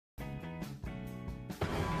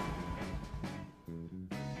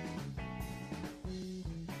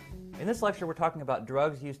In this lecture, we're talking about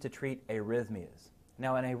drugs used to treat arrhythmias.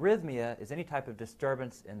 Now, an arrhythmia is any type of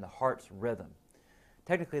disturbance in the heart's rhythm.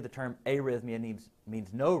 Technically, the term arrhythmia means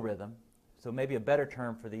no rhythm, so maybe a better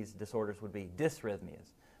term for these disorders would be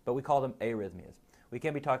dysrhythmias, but we call them arrhythmias. We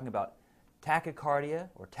can be talking about tachycardia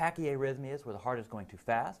or tachyarrhythmias where the heart is going too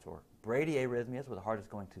fast, or bradyarrhythmias where the heart is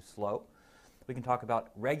going too slow. We can talk about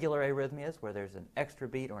regular arrhythmias where there's an extra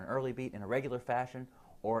beat or an early beat in a regular fashion,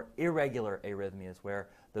 or irregular arrhythmias where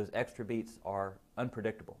those extra beats are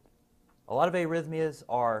unpredictable. A lot of arrhythmias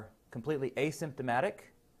are completely asymptomatic,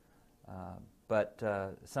 but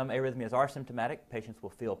some arrhythmias are symptomatic. Patients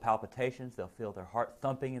will feel palpitations, they'll feel their heart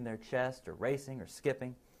thumping in their chest or racing or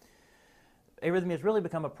skipping. Arrhythmias really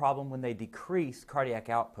become a problem when they decrease cardiac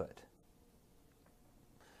output.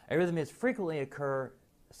 Arrhythmias frequently occur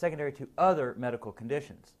secondary to other medical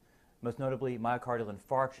conditions, most notably myocardial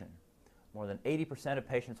infarction. More than 80% of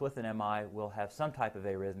patients with an MI will have some type of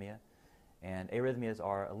arrhythmia, and arrhythmias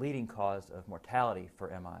are a leading cause of mortality for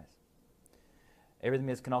MIs.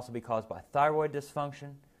 Arrhythmias can also be caused by thyroid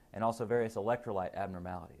dysfunction and also various electrolyte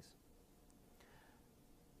abnormalities.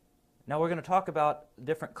 Now we're going to talk about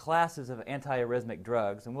different classes of antiarrhythmic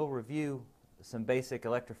drugs, and we'll review some basic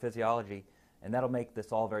electrophysiology, and that'll make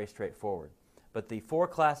this all very straightforward. But the four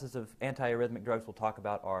classes of antiarrhythmic drugs we'll talk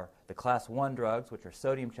about are the class 1 drugs, which are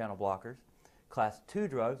sodium channel blockers, class 2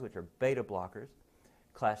 drugs, which are beta blockers,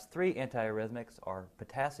 class 3 antiarrhythmics are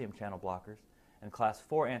potassium channel blockers, and class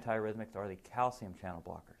 4 antiarrhythmics are the calcium channel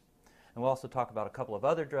blockers. And we'll also talk about a couple of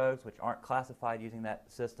other drugs which aren't classified using that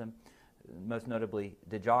system, most notably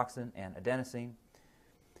digoxin and adenosine.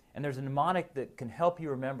 And there's a mnemonic that can help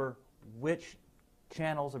you remember which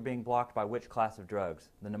channels are being blocked by which class of drugs.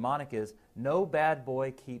 The mnemonic is, no bad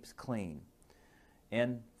boy keeps clean.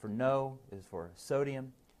 N for no is for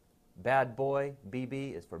sodium, bad boy,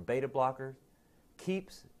 BB, is for beta blockers,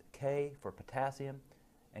 keeps, K, for potassium,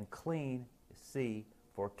 and clean, C,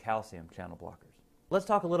 for calcium channel blockers. Let's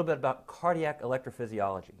talk a little bit about cardiac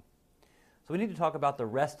electrophysiology. So we need to talk about the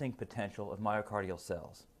resting potential of myocardial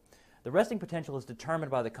cells. The resting potential is determined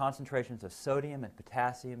by the concentrations of sodium and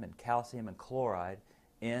potassium and calcium and chloride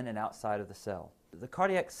in and outside of the cell. The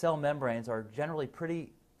cardiac cell membranes are generally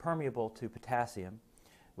pretty permeable to potassium,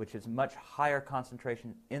 which is much higher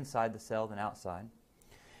concentration inside the cell than outside.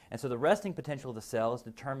 And so the resting potential of the cell is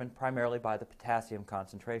determined primarily by the potassium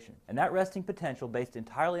concentration. And that resting potential, based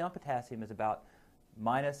entirely on potassium, is about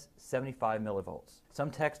minus 75 millivolts. Some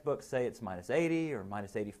textbooks say it's minus 80 or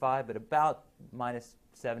minus 85, but about minus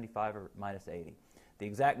 75 or minus 80. The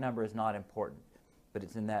exact number is not important, but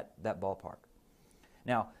it's in that ballpark.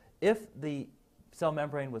 Now, if the cell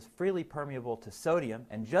membrane was freely permeable to sodium,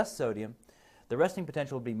 and just sodium, the resting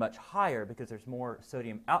potential would be much higher because there's more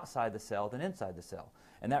sodium outside the cell than inside the cell.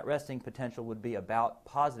 And that resting potential would be about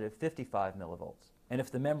positive 55 millivolts. And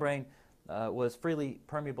if the membrane was freely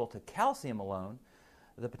permeable to calcium alone,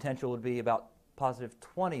 the potential would be about positive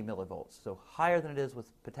 20 millivolts, so higher than it is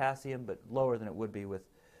with potassium, but lower than it would be with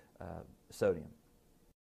sodium.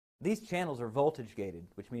 These channels are voltage gated,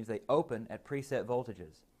 which means they open at preset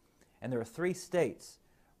voltages. And there are 3 states: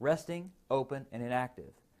 resting, open, and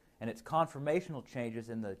inactive. And it's conformational changes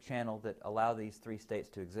in the channel that allow these 3 states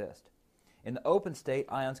to exist. In the open state,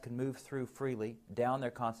 ions can move through freely down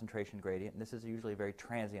their concentration gradient, and this is usually a very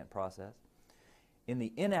transient process. In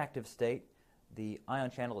the inactive state, the ion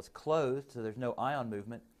channel is closed, so there's no ion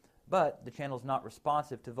movement, but the channel is not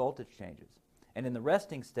responsive to voltage changes. And in the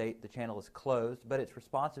resting state, the channel is closed, but it's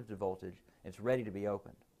responsive to voltage. It's ready to be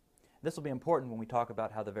opened. This will be important when we talk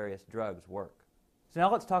about how the various drugs work. So now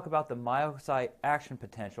let's talk about the myocyte action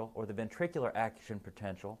potential, or the ventricular action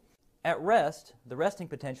potential. At rest, the resting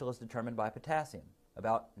potential is determined by potassium,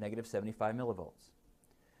 about negative 75 millivolts.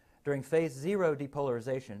 During phase 0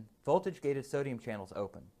 depolarization, voltage-gated sodium channels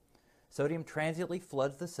open. Sodium transiently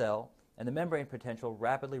floods the cell, and the membrane potential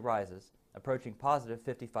rapidly rises, approaching positive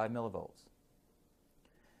 55 millivolts.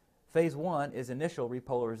 Phase 1 is initial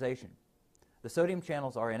repolarization. The sodium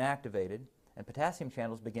channels are inactivated, and potassium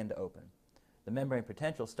channels begin to open. The membrane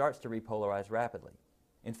potential starts to repolarize rapidly.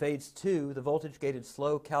 In phase 2, the voltage-gated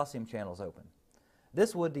slow calcium channels open.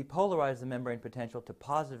 This would depolarize the membrane potential to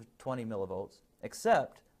positive 20 millivolts,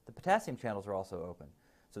 except the potassium channels are also open,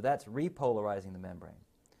 so that's repolarizing the membrane.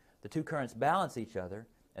 The 2 currents balance each other,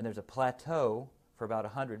 and there's a plateau for about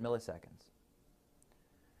 100 milliseconds.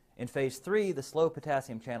 In phase 3, the slow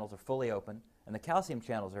potassium channels are fully open, and the calcium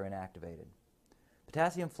channels are inactivated.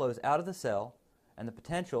 Potassium flows out of the cell, and the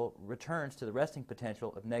potential returns to the resting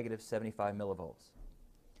potential of negative 75 millivolts.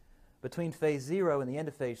 Between phase 0 and the end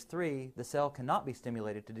of phase 3, the cell cannot be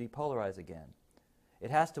stimulated to depolarize again. It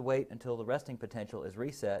has to wait until the resting potential is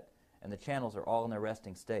reset and the channels are all in their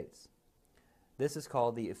resting states. This is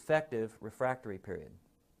called the effective refractory period.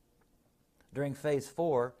 During phase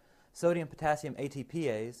 4, sodium-potassium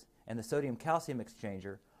ATPase and the sodium-calcium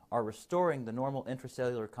exchanger are restoring the normal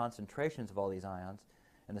intracellular concentrations of all these ions,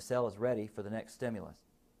 and the cell is ready for the next stimulus.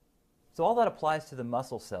 So all that applies to the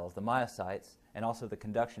muscle cells, the myocytes, and also the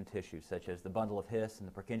conduction tissues, such as the bundle of His and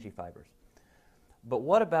the Purkinje fibers. But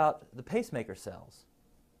what about the pacemaker cells?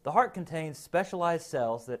 The heart contains specialized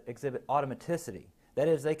cells that exhibit automaticity. That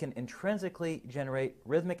is, they can intrinsically generate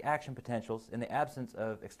rhythmic action potentials in the absence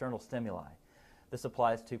of external stimuli. This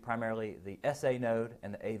applies to primarily the SA node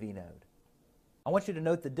and the AV node. I want you to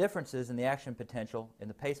note the differences in the action potential in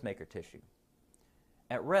the pacemaker tissue.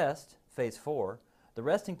 At rest, phase 4, the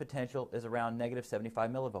resting potential is around negative 75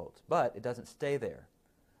 millivolts, but it doesn't stay there.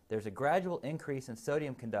 There's a gradual increase in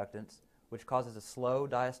sodium conductance, which causes a slow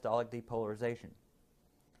diastolic depolarization.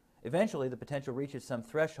 Eventually, the potential reaches some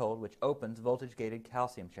threshold which opens voltage-gated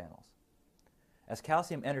calcium channels. As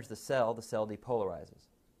calcium enters the cell depolarizes.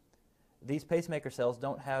 These pacemaker cells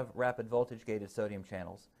don't have rapid voltage-gated sodium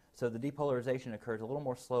channels, so the depolarization occurs a little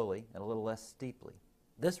more slowly and a little less steeply.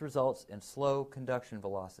 This results in slow conduction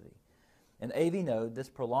velocity. In the AV node, this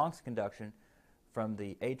prolongs conduction from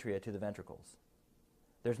the atria to the ventricles.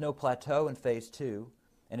 There's no plateau in phase 2,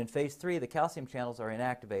 and in phase 3, the calcium channels are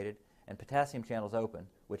inactivated and potassium channels open,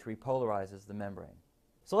 which repolarizes the membrane.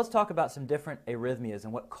 So let's talk about some different arrhythmias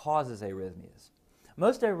and what causes arrhythmias.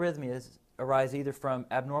 Most arrhythmias arise either from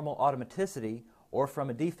abnormal automaticity or from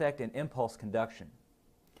a defect in impulse conduction.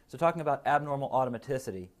 So talking about abnormal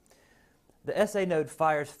automaticity, the SA node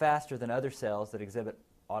fires faster than other cells that exhibit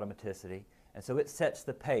automaticity, and so it sets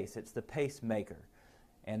the pace. It's the pacemaker.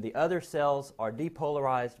 And the other cells are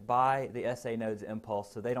depolarized by the SA node's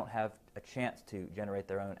impulse, so they don't have a chance to generate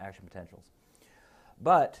their own action potentials.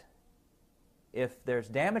 But if there's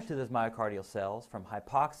damage to those myocardial cells from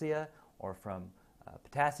hypoxia or from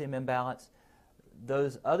potassium imbalance,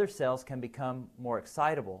 those other cells can become more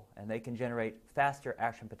excitable, and they can generate faster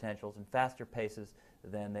action potentials and faster paces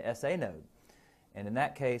than the SA node. And in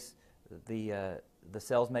that case, the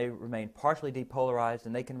cells may remain partially depolarized,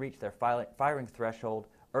 and they can reach their firing threshold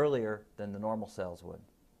earlier than the normal cells would.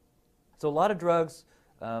 So a lot of drugs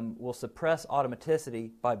will suppress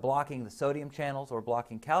automaticity by blocking the sodium channels or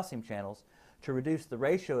blocking calcium channels to reduce the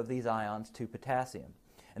ratio of these ions to potassium.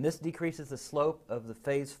 And this decreases the slope of the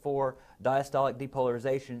phase 4 diastolic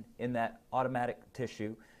depolarization in that automatic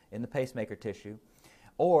tissue, in the pacemaker tissue,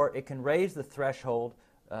 or it can raise the threshold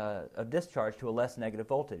of discharge to a less negative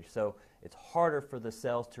voltage. So it's harder for the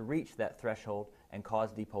cells to reach that threshold and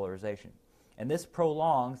cause depolarization. And this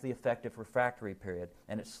prolongs the effective refractory period,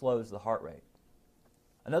 and it slows the heart rate.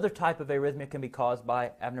 Another type of arrhythmia can be caused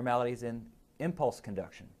by abnormalities in impulse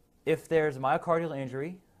conduction. If there's myocardial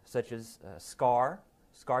injury, such as scar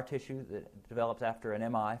tissue that develops after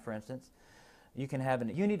an MI, for instance, you can have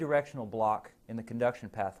an unidirectional block in the conduction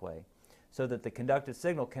pathway so that the conductive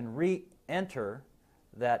signal can re-enter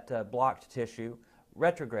that blocked tissue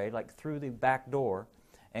retrograde, like through the back door,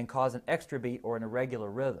 and cause an extra beat or an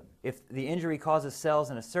irregular rhythm. If the injury causes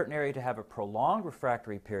cells in a certain area to have a prolonged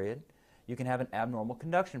refractory period, you can have an abnormal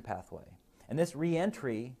conduction pathway. And this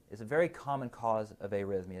re-entry is a very common cause of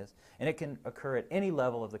arrhythmias, and it can occur at any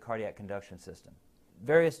level of the cardiac conduction system.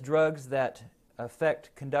 Various drugs that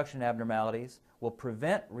affect conduction abnormalities will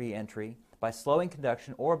prevent re-entry by slowing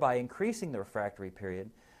conduction or by increasing the refractory period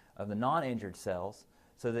of the non-injured cells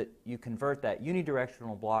so that you convert that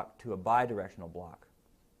unidirectional block to a bidirectional block.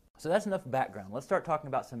 So that's enough background. Let's start talking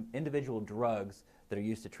about some individual drugs that are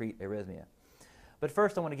used to treat arrhythmia. But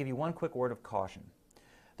first, I want to give you one quick word of caution.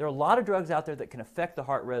 There are a lot of drugs out there that can affect the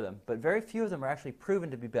heart rhythm, but very few of them are actually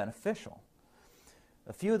proven to be beneficial.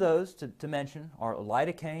 A few of those to mention are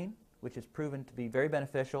lidocaine, which is proven to be very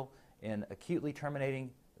beneficial in acutely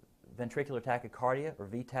terminating ventricular tachycardia, or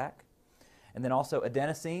VTAC. And then also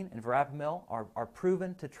adenosine and verapamil are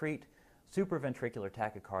proven to treat supraventricular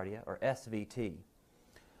tachycardia, or SVT.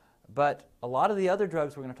 But a lot of the other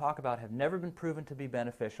drugs we're going to talk about have never been proven to be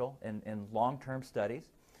beneficial in long-term studies.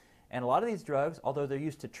 And a lot of these drugs, although they're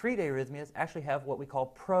used to treat arrhythmias, actually have what we call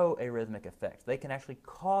pro-arrhythmic effects. They can actually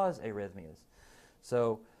cause arrhythmias.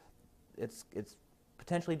 So it's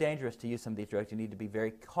potentially dangerous to use some of these drugs. You need to be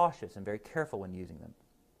very cautious and very careful when using them.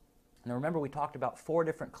 Now remember, we talked about 4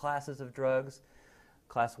 different classes of drugs.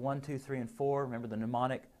 Class 1, 2, 3, and 4. Remember the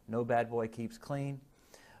mnemonic, no bad boy keeps clean.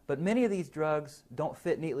 But many of these drugs don't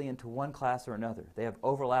fit neatly into one class or another. They have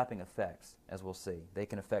overlapping effects, as we'll see. They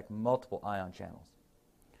can affect multiple ion channels.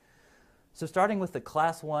 So starting with the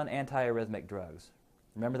Class 1 antiarrhythmic drugs.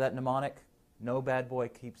 Remember that mnemonic, no bad boy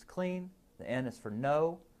keeps clean. The N is for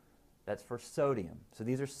no, That's for sodium. So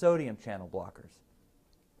these are sodium channel blockers.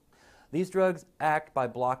 These drugs act by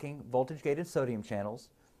blocking voltage-gated sodium channels.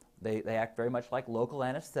 They act very much like local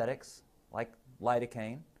anesthetics, like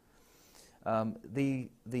lidocaine. The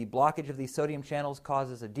blockage of these sodium channels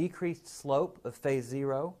causes a decreased slope of phase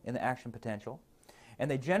 0 in the action potential, and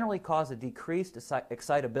they generally cause a decreased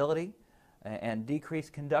excitability and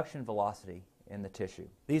decreased conduction velocity in the tissue.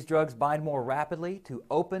 These drugs bind more rapidly to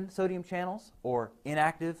open sodium channels or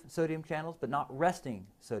inactive sodium channels, but not resting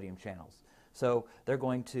sodium channels. So they're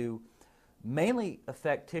going to mainly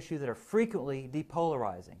affect tissue that are frequently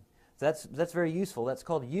depolarizing. So that's very useful. That's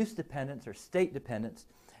called use dependence or state dependence.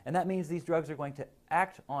 And that means these drugs are going to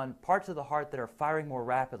act on parts of the heart that are firing more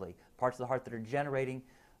rapidly, parts of the heart that are generating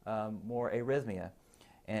more arrhythmia.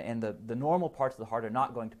 And the normal parts of the heart are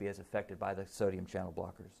not going to be as affected by the sodium channel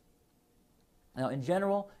blockers. Now, in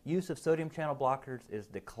general, use of sodium channel blockers is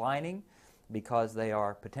declining because they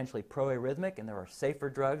are potentially proarrhythmic and there are safer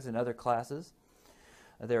drugs in other classes.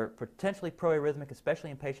 They're potentially proarrhythmic, especially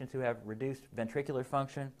in patients who have reduced ventricular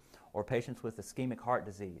function or patients with ischemic heart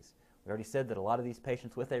disease. We already said that a lot of these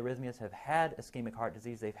patients with arrhythmias have had ischemic heart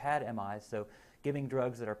disease, they've had MIs, so giving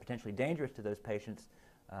drugs that are potentially dangerous to those patients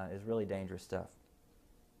is really dangerous stuff.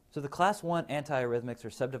 So the class 1 antiarrhythmics are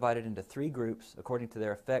subdivided into 3 groups according to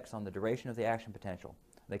their effects on the duration of the action potential.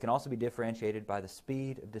 They can also be differentiated by the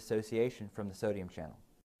speed of dissociation from the sodium channel.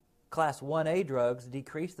 Class 1A drugs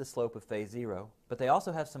decrease the slope of phase 0, but they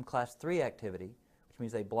also have some class 3 activity, which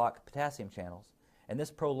means they block potassium channels, and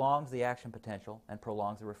this prolongs the action potential and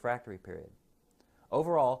prolongs the refractory period.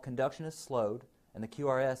 Overall, conduction is slowed and the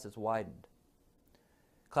QRS is widened.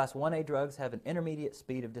 Class 1A drugs have an intermediate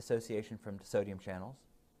speed of dissociation from sodium channels.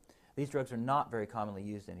 These drugs are not very commonly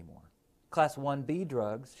used anymore. Class 1B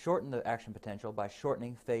drugs shorten the action potential by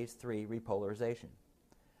shortening phase 3 repolarization.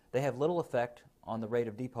 They have little effect on the rate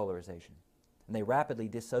of depolarization, and they rapidly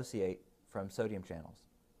dissociate from sodium channels.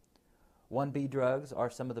 1B drugs are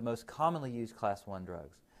some of the most commonly used class 1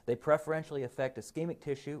 drugs. They preferentially affect ischemic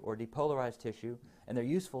tissue or depolarized tissue, and they're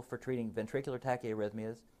useful for treating ventricular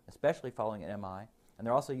tachyarrhythmias, especially following an MI, and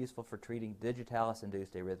they're also useful for treating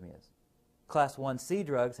digitalis-induced arrhythmias. Class 1C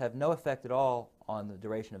drugs have no effect at all on the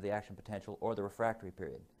duration of the action potential or the refractory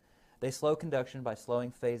period. They slow conduction by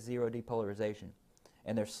slowing phase 0 depolarization,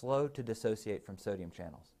 and they're slow to dissociate from sodium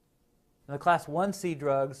channels. Now, the class 1C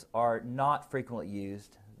drugs are not frequently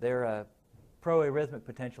used. Their proarrhythmic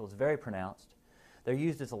potential is very pronounced. They're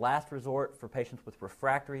used as a last resort for patients with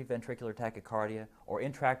refractory ventricular tachycardia or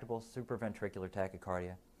intractable supraventricular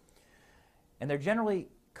tachycardia. And they're generally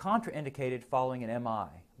contraindicated following an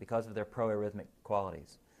MI because of their proarrhythmic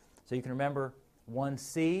qualities. So you can remember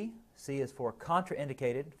 1C, C is for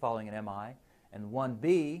contraindicated following an MI, and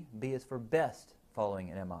 1B, B is for best following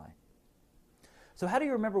an MI. So how do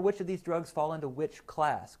you remember which of these drugs fall into which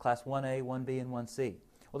class, class 1A, 1B, and 1C?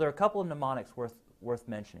 Well, there are a couple of mnemonics worth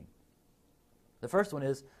mentioning. The first one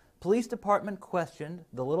is, police department questioned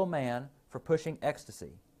the little man for pushing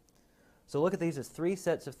ecstasy. So look at these as 3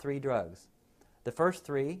 sets of 3 drugs. The first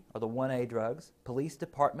 3 are the 1A drugs, police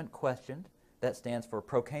department questioned. That stands for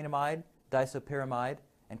procainamide, disopyramide,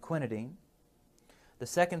 and quinidine. The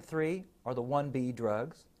second 3 are the 1B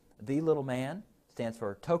drugs. The little man stands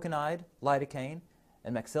for tokenide, lidocaine,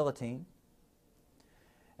 and maxillatine.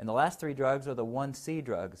 And the last 3 drugs are the 1C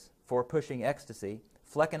drugs for pushing ecstasy,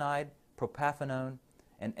 flecainide, propafenone,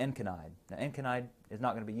 and enconide. Now, enconide is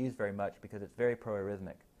not going to be used very much because it's very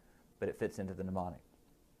proarrhythmic, but it fits into the mnemonic.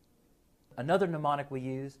 Another mnemonic we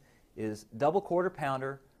use is double quarter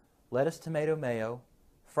pounder, lettuce, tomato, mayo,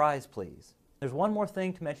 fries please. There's one more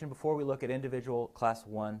thing to mention before we look at individual class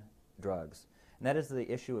 1 drugs, and that is the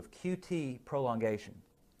issue of QT prolongation.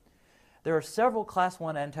 There are several class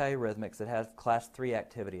 1 antiarrhythmics that have class 3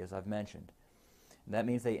 activity, as I've mentioned. And that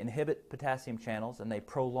means they inhibit potassium channels and they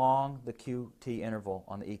prolong the QT interval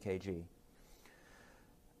on the EKG.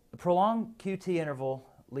 The prolonged QT interval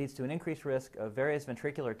leads to an increased risk of various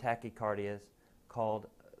ventricular tachycardias called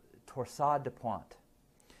torsade de pointe.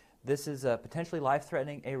 This is a potentially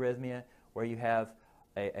life-threatening arrhythmia where you have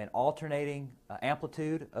an alternating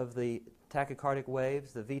amplitude of the tachycardic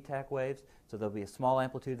waves, the VTAC waves. So there'll be a small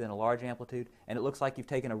amplitude, then a large amplitude, and it looks like you've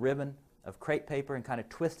taken a ribbon of crepe paper and kind of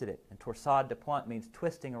twisted it. And torsade de pointe means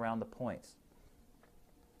twisting around the points.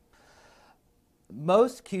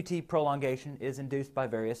 Most QT prolongation is induced by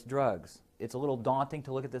various drugs. It's a little daunting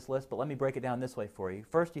to look at this list, but let me break it down this way for you.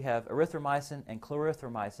 First, you have erythromycin and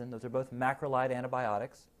clarithromycin. Those are both macrolide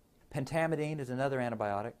antibiotics. Pentamidine is another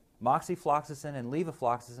antibiotic. Moxifloxacin and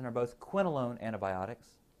levofloxacin are both quinolone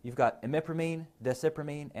antibiotics. You've got imipramine,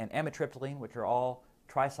 desipramine, and amitriptyline, which are all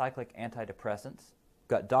tricyclic antidepressants.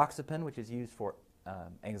 got doxepin, which is used for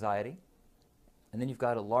anxiety. And then you've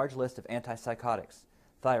got a large list of antipsychotics: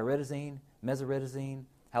 thioridazine, mesoridazine,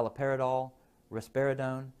 haloperidol,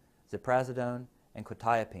 risperidone, ziprasidone, and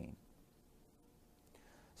quetiapine.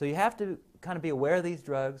 So you have to kind of be aware of these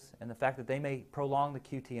drugs and the fact that they may prolong the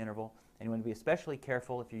QT interval, and you want to be especially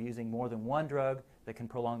careful if you're using more than one drug that can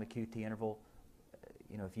prolong the QT interval.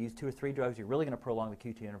 You know, if you use 2 or 3 drugs, you're really going to prolong the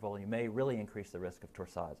QT interval, and you may really increase the risk of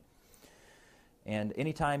torsades. And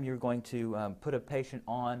anytime you're going to put a patient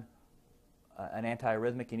on an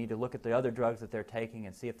antiarrhythmic, you need to look at the other drugs that they're taking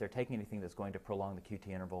and see if they're taking anything that's going to prolong the QT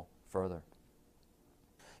interval further.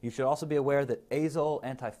 You should also be aware that azole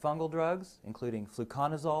antifungal drugs, including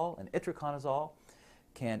fluconazole and itraconazole,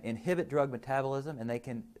 can inhibit drug metabolism, and they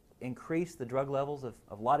can increase the drug levels of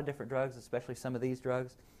a lot of different drugs, especially some of these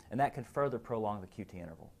drugs, and that can further prolong the QT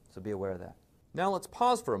interval. So be aware of that. Now let's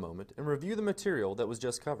pause for a moment and review the material that was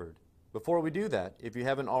just covered. Before we do that, if you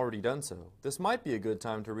haven't already done so, this might be a good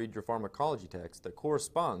time to read your pharmacology text that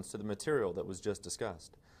corresponds to the material that was just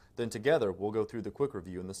discussed. Then together we'll go through the quick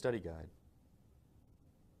review in the study guide.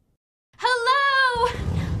 Hello!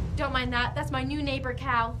 Don't mind that. That's my new neighbor,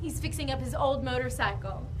 Cal. He's fixing up his old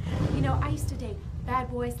motorcycle. You know, I used to date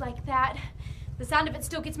bad boys like that. The sound of it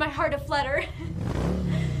still gets my heart aflutter.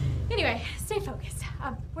 Anyway, stay focused.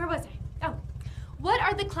 Where was I? Oh. What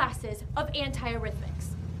are the classes of antiarrhythmics?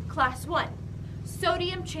 Class 1,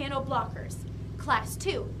 sodium channel blockers. Class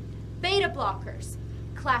 2, beta blockers.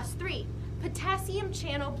 Class 3, potassium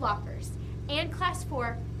channel blockers. And Class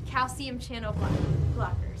 4, calcium channel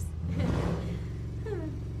blockers.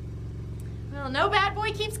 Well, no bad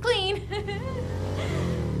boy keeps clean.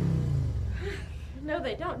 No,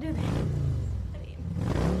 they don't, do they?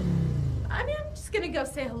 I mean, I'm just gonna go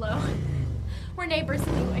say hello. We're neighbors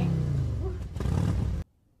anyway.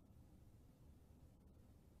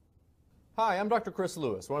 Hi, I'm Dr. Chris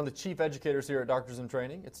Lewis, one of the chief educators here at Doctors in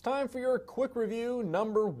Training. It's time for your quick review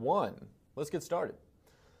number 1. Let's get started.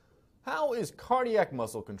 How is cardiac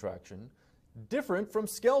muscle contraction different from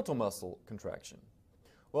skeletal muscle contraction?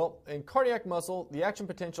 Well, in cardiac muscle, the action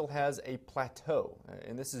potential has a plateau,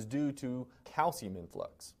 and this is due to calcium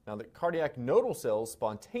influx. Now, the cardiac nodal cells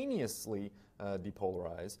spontaneously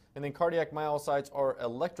depolarize, and then cardiac myocytes are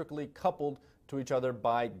electrically coupled to each other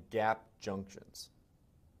by gap junctions.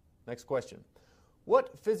 Next question.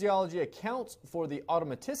 What physiology accounts for the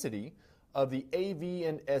automaticity of the AV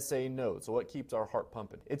and SA nodes? So what keeps our heart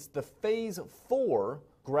pumping? It's the phase 4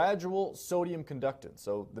 gradual sodium conductance.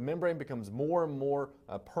 So the membrane becomes more and more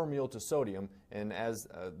permeable to sodium, and as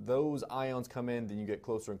those ions come in, then you get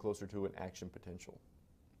closer and closer to an action potential.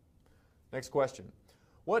 Next question.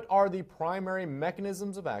 What are the primary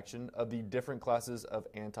mechanisms of action of the different classes of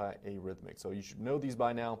antiarrhythmics? So you should know these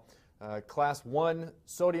by now. Class 1,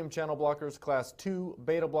 sodium channel blockers. Class 2,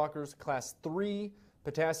 beta blockers. Class 3,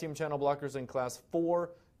 potassium channel blockers. And Class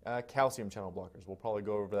 4, calcium channel blockers. We'll probably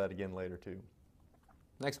go over that again later too.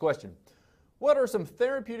 Next question. What are some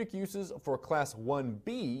therapeutic uses for Class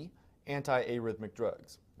 1B antiarrhythmic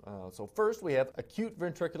drugs? So first we have acute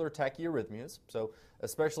ventricular tachyarrhythmias. So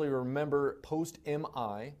especially remember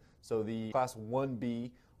post-MI. So the Class 1B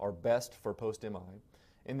are best for post-MI.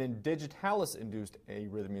 And then digitalis-induced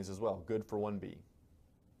arrhythmias as well, good for 1B.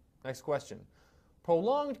 Next question.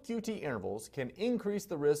 Prolonged QT intervals can increase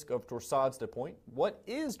the risk of torsades de pointe. What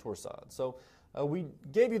is torsades? So we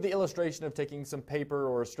gave you the illustration of taking some paper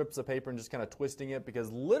or strips of paper and just kind of twisting it,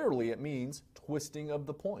 because literally it means twisting of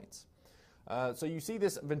the points. So you see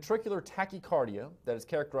this ventricular tachycardia that is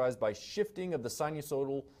characterized by shifting of the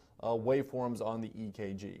sinusoidal waveforms on the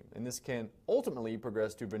EKG. And this can ultimately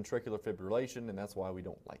progress to ventricular fibrillation, and that's why we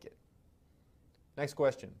don't like it. Next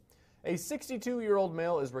question. A 62-year-old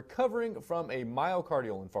male is recovering from a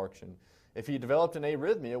myocardial infarction. If he developed an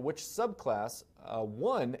arrhythmia, which subclass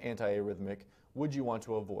 1 antiarrhythmic would you want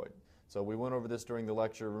to avoid? So we went over this during the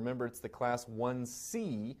lecture. Remember, it's the Class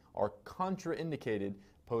 1C are contraindicated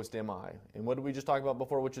post-MI. And what did we just talk about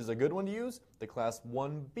before, which is a good one to use? The Class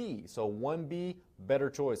 1B. So 1B, better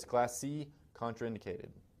choice. Class C, contraindicated.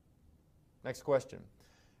 Next question.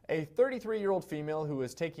 A 33-year-old female who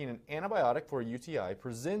is taking an antibiotic for a UTI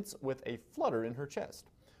presents with a flutter in her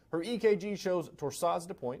chest. Her EKG shows torsades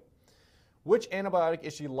de pointe. Which antibiotic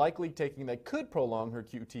is she likely taking that could prolong her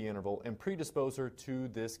QT interval and predispose her to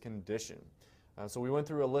this condition? So we went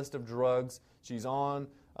through a list of drugs. She's on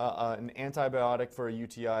an antibiotic for a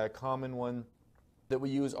UTI. A common one that we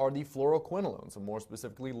use are the fluoroquinolones, and more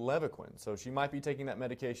specifically Levaquin. So she might be taking that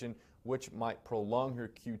medication, which might prolong her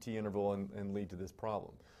QT interval and lead to this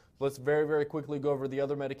problem. Let's very, very quickly go over the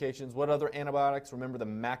other medications. What other antibiotics? Remember the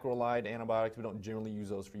macrolide antibiotics. We don't generally use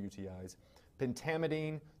those for UTIs.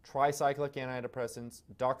 pentamidine, tricyclic antidepressants,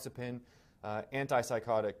 doxepin,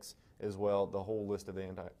 antipsychotics as well, the whole list of the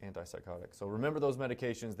antipsychotics. So remember those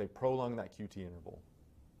medications, they prolong that QT interval.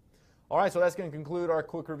 All right, so that's going to conclude our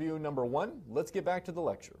quick review number 1. Let's get back to the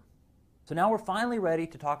lecture. So now we're finally ready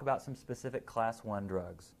to talk about some specific Class 1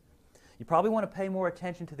 drugs. You probably want to pay more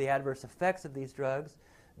attention to the adverse effects of these drugs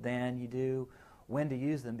than you do when to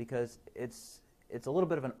use them, because it's a little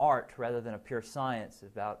bit of an art rather than a pure science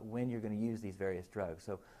about when you're going to use these various drugs.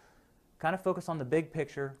 So kind of focus on the big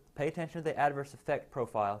picture, pay attention to the adverse effect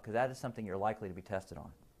profile, because that is something you're likely to be tested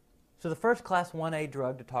on. So the first Class 1A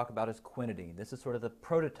drug to talk about is quinidine. This is sort of the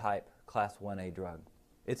prototype Class 1A drug.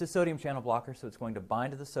 It's a sodium channel blocker, so it's going to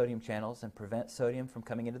bind to the sodium channels and prevent sodium from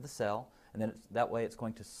coming into the cell, and then that way it's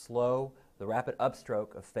going to slow the rapid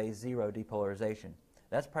upstroke of phase 0 depolarization.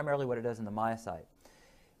 That's primarily what it does in the myocyte.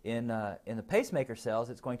 In the pacemaker cells,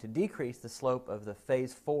 it's going to decrease the slope of the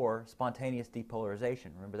phase 4 spontaneous depolarization.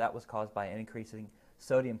 Remember, that was caused by an increasing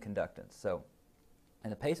sodium conductance. So in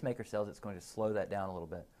the pacemaker cells, it's going to slow that down a little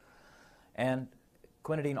bit. And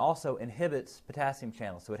quinidine also inhibits potassium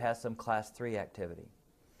channels, so it has some Class 3 activity.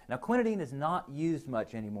 Now, quinidine is not used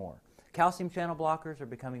much anymore. Calcium channel blockers are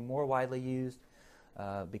becoming more widely used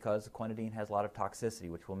because quinidine has a lot of toxicity,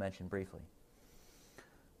 which we'll mention briefly.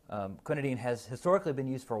 Quinidine has historically been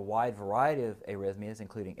used for a wide variety of arrhythmias,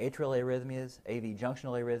 including atrial arrhythmias, AV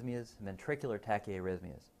junctional arrhythmias, and ventricular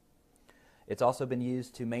tachyarrhythmias. It's also been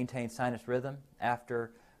used to maintain sinus rhythm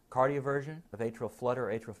after cardioversion of atrial flutter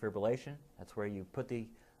or atrial fibrillation. That's where you put the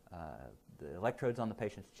electrodes on the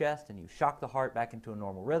patient's chest and you shock the heart back into a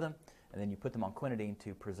normal rhythm, and then you put them on quinidine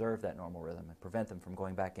to preserve that normal rhythm and prevent them from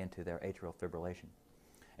going back into their atrial fibrillation.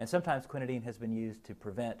 And sometimes quinidine has been used to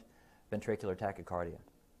prevent ventricular tachycardia.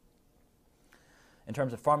 In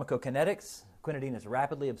terms of pharmacokinetics, quinidine is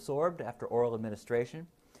rapidly absorbed after oral administration,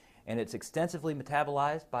 and it's extensively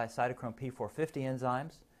metabolized by cytochrome P450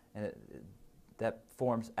 enzymes, and that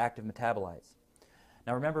forms active metabolites.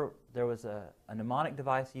 Now remember, there was a mnemonic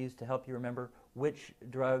device used to help you remember which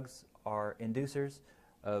drugs are inducers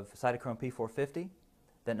of cytochrome P450.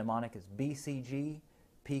 That mnemonic is BCG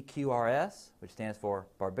PQRS, which stands for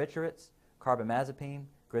barbiturates, carbamazepine,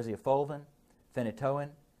 griseofulvin, phenytoin,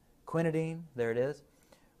 quinidine, there it is,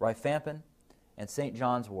 rifampin, and St.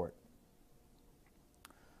 John's wort.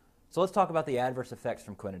 So let's talk about the adverse effects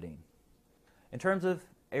from quinidine. In terms of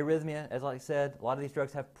arrhythmia, as I said, a lot of these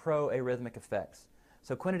drugs have pro-arrhythmic effects.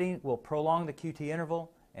 So quinidine will prolong the QT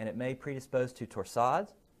interval, and it may predispose to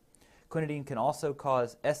torsades. Quinidine can also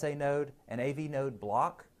cause SA node and AV node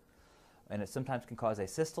block, and it sometimes can cause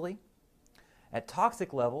asystole. At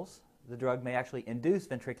toxic levels, the drug may actually induce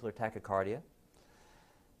ventricular tachycardia.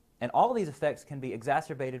 And all of these effects can be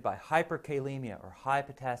exacerbated by hyperkalemia or high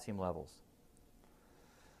potassium levels.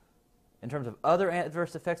 In terms of other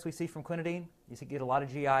adverse effects we see from quinidine, you get a lot of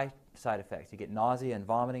GI side effects. You get nausea and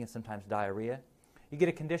vomiting and sometimes diarrhea. You get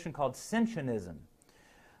a condition called cinchonism.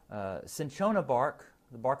 Cinchona bark,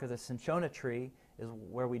 the bark of the cinchona tree, is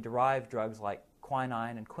where we derive drugs like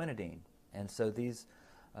quinine and quinidine. And so these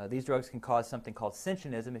drugs can cause something called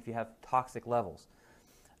cinchonism if you have toxic levels.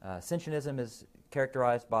 Cinchonism is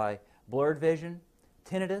characterized by blurred vision,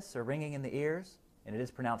 tinnitus or ringing in the ears, and it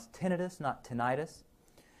is pronounced tinnitus, not tinnitus,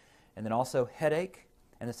 and then also headache,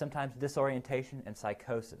 and then sometimes disorientation and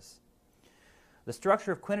psychosis. The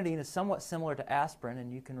structure of quinidine is somewhat similar to aspirin,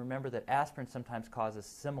 and you can remember that aspirin sometimes causes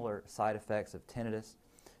similar side effects of tinnitus,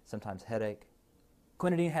 sometimes headache.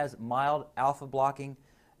 Quinidine has mild alpha blocking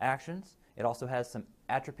actions. It also has some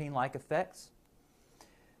atropine-like effects.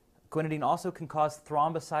 Quinidine also can cause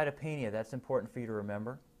thrombocytopenia. That's important for you to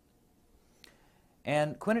remember.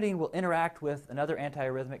 And quinidine will interact with another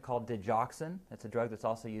antiarrhythmic called digoxin. That's a drug that's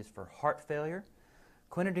also used for heart failure.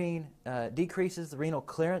 Quinidine decreases the renal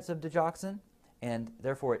clearance of digoxin, and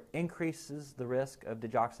therefore it increases the risk of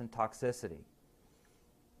digoxin toxicity.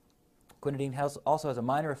 Quinidine also has a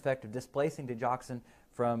minor effect of displacing digoxin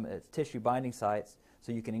from its tissue binding sites,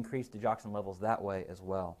 so you can increase digoxin levels that way as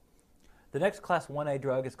well. The next Class 1A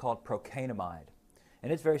drug is called procainamide,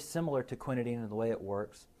 and it's very similar to quinidine in the way it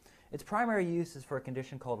works. Its primary use is for a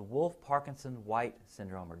condition called Wolff-Parkinson-White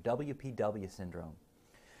syndrome, or WPW syndrome.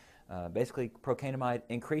 Basically, procainamide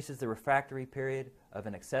increases the refractory period of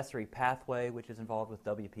an accessory pathway which is involved with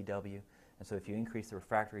WPW, and so if you increase the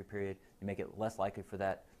refractory period, you make it less likely for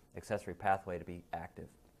that accessory pathway to be active.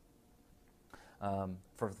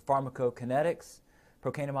 For pharmacokinetics,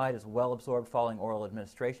 procainamide is well absorbed following oral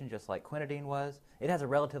administration, just like quinidine was. It has a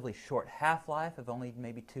relatively short half-life of only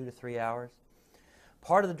maybe 2 to 3 hours.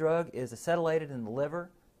 Part of the drug is acetylated in the liver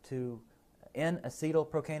to N-acetyl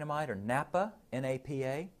procainamide, or NAPA,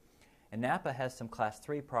 N-A-P-A, And NAPA has some class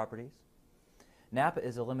 3 properties. NAPA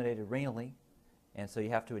is eliminated renally, and so you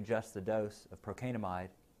have to adjust the dose of procainamide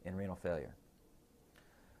in renal failure.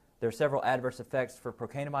 There are several adverse effects for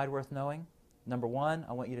procainamide worth knowing. Number one,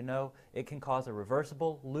 I want you to know it can cause a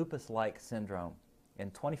reversible lupus-like syndrome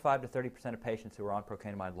in 25 to 30% of patients who are on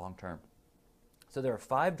procainamide long term. So there are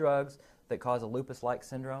 5 drugs that cause a lupus-like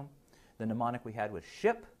syndrome. The mnemonic we had was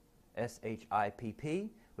SHIP, S-H-I-P-P,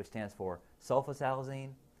 which stands for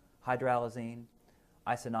sulfasalazine, hydralazine,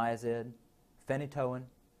 isoniazid, phenytoin,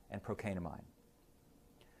 and procainamide.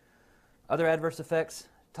 Other adverse effects: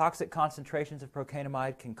 toxic concentrations of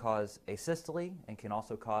procainamide can cause asystole and can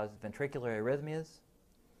also cause ventricular arrhythmias.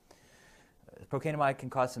 Procainamide can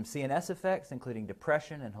cause some CNS effects, including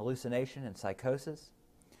depression and hallucination and psychosis.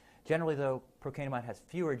 Generally, though, procainamide has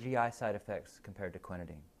fewer GI side effects compared to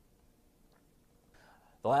quinidine.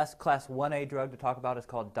 The last class 1A drug to talk about is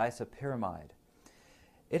called disopyramide.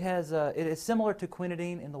 It is similar to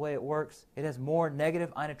quinidine in the way it works. It has more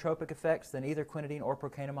negative inotropic effects than either quinidine or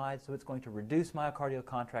procainamide, so it's going to reduce myocardial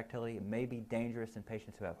contractility. It may be dangerous in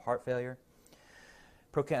patients who have heart failure.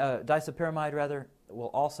 Disopyramide, will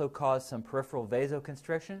also cause some peripheral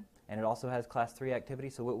vasoconstriction, and it also has class 3 activity,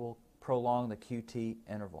 so it will prolong the QT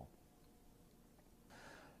interval.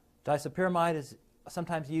 Disopyramide is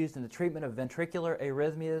sometimes used in the treatment of ventricular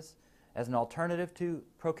arrhythmias as an alternative to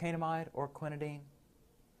procainamide or quinidine.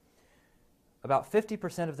 About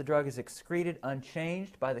 50% of the drug is excreted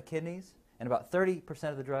unchanged by the kidneys, and about 30%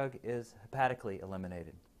 of the drug is hepatically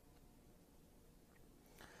eliminated.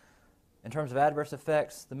 In terms of adverse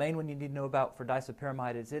effects, the main one you need to know about for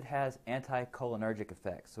disopyramide is it has anticholinergic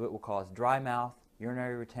effects. So it will cause dry mouth,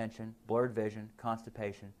 urinary retention, blurred vision,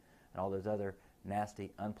 constipation, and all those other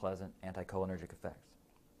nasty, unpleasant anticholinergic effects.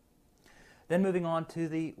 Then moving on to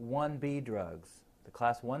the 1B drugs, the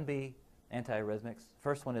class 1B antiarrhythmics.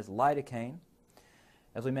 First one is lidocaine.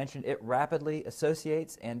 As we mentioned, it rapidly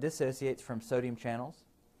associates and dissociates from sodium channels,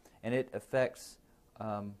 and it affects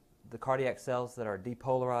the cardiac cells that are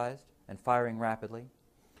depolarized and firing rapidly.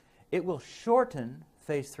 It will shorten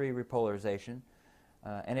phase 3 repolarization,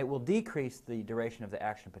 and it will decrease the duration of the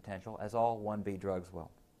action potential, as all 1B drugs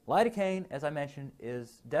will. Lidocaine, as I mentioned,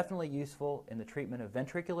 is definitely useful in the treatment of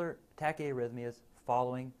ventricular tachyarrhythmias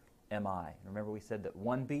following MI. Remember, we said that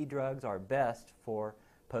 1B drugs are best for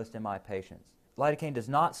post-MI patients. Lidocaine does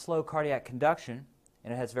not slow cardiac conduction,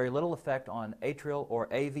 and it has very little effect on atrial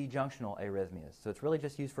or AV junctional arrhythmias. So it's really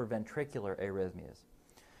just used for ventricular arrhythmias.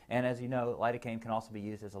 And as you know, lidocaine can also be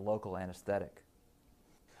used as a local anesthetic.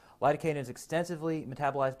 Lidocaine is extensively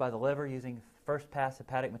metabolized by the liver using first-pass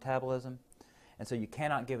hepatic metabolism, and so you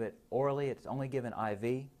cannot give it orally. It's only given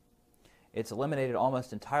IV. It's eliminated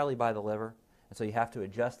almost entirely by the liver, and so you have to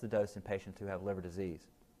adjust the dose in patients who have liver disease.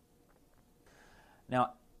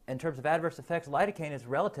 Now, in terms of adverse effects, lidocaine is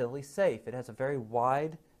relatively safe. It has a very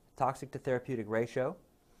wide toxic to therapeutic ratio.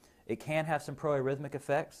 It can have some proarrhythmic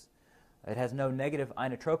effects. It has no negative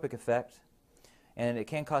inotropic effect, and it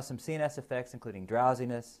can cause some CNS effects, including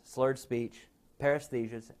drowsiness, slurred speech,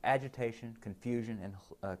 paresthesias, agitation, confusion,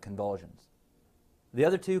 and convulsions. The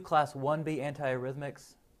other two class 1B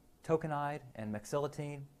antiarrhythmics, tokenide and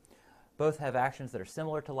mexiletine, both have actions that are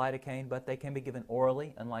similar to lidocaine, but they can be given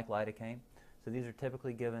orally, unlike lidocaine. So these are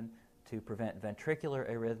typically given to prevent ventricular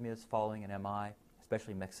arrhythmias following an MI,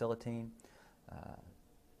 especially mexiletine.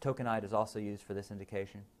 Tokenide is also used for this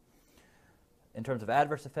indication. In terms of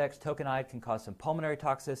adverse effects, tokenide can cause some pulmonary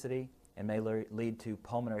toxicity and may lead to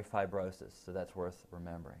pulmonary fibrosis, so that's worth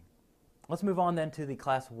remembering. Let's move on then to the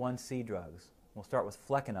class 1C drugs. We'll start with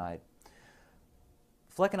flecainide.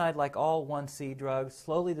 Flecainide, like all 1C drugs,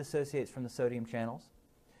 slowly dissociates from the sodium channels.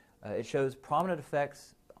 It shows prominent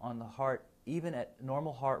effects on the heart even at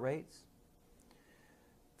normal heart rates.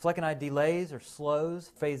 Flecainide delays or slows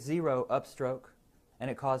phase 0 upstroke, and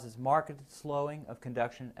it causes marked slowing of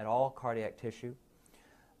conduction at all cardiac tissue.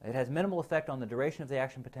 It has minimal effect on the duration of the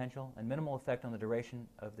action potential and minimal effect on the duration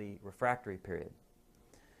of the refractory period.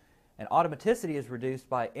 And automaticity is reduced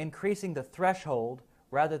by increasing the threshold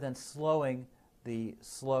rather than slowing the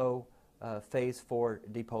slow phase 4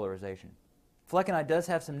 depolarization. Flecainide does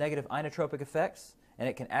have some negative inotropic effects, and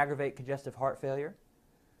it can aggravate congestive heart failure.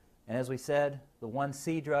 And as we said, the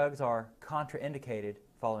 1C drugs are contraindicated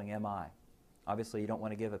following MI. Obviously, you don't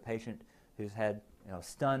want to give a patient who's had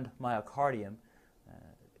stunned myocardium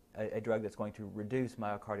a drug that's going to reduce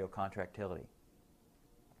myocardial contractility.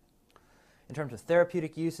 In terms of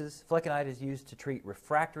therapeutic uses, flecainide is used to treat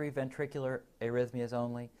refractory ventricular arrhythmias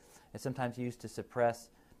only. It's sometimes used to suppress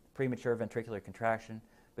premature ventricular contraction,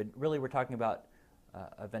 but really we're talking about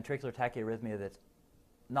a ventricular tachyarrhythmia that's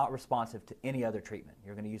not responsive to any other treatment.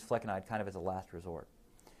 You're going to use flecainide kind of as a last resort.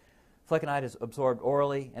 Flecainide is absorbed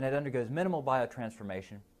orally, and it undergoes minimal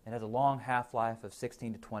biotransformation. It has a long half-life of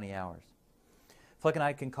 16 to 20 hours.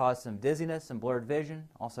 Flecainide can cause some dizziness and blurred vision,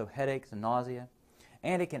 also headaches and nausea,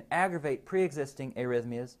 and it can aggravate pre-existing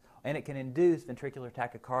arrhythmias, and it can induce ventricular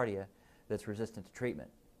tachycardia that's resistant to treatment.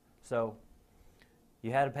 So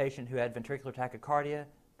you had a patient who had ventricular tachycardia,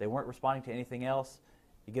 they weren't responding to anything else,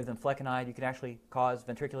 you give them flecainide, you can actually cause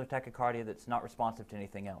ventricular tachycardia that's not responsive to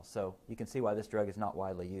anything else. So you can see why this drug is not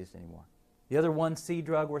widely used anymore. The other 1C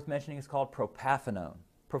drug worth mentioning is called propafenone.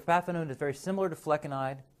 Propafenone is very similar to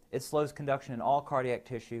flecainide. It slows conduction in all cardiac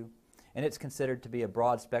tissue, and it's considered to be a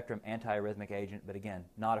broad-spectrum antiarrhythmic agent, but again,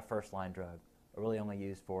 not a first-line drug, really only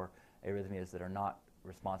used for arrhythmias that are not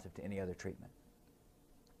responsive to any other treatment.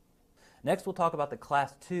 Next, we'll talk about the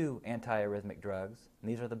class 2 antiarrhythmic drugs,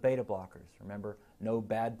 and these are the beta blockers. Remember, no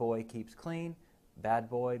bad boy keeps clean, bad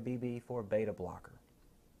boy BB for beta blocker.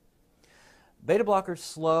 Beta blockers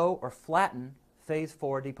slow or flatten phase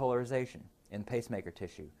 4 depolarization in pacemaker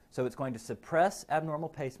tissue. So it's going to suppress abnormal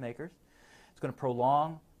pacemakers, it's going to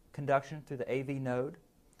prolong conduction through the AV node,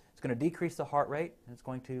 it's going to decrease the heart rate, and it's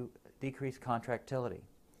going to decrease contractility.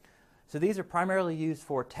 So these are primarily used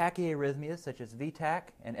for tachyarrhythmias such as VTAC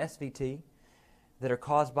and SVT that are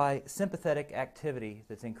caused by sympathetic activity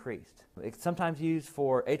that's increased. It's sometimes used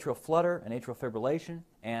for atrial flutter and atrial fibrillation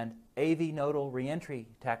and AV nodal reentry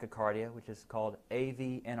tachycardia, which is called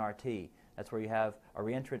AVNRT. That's where you have a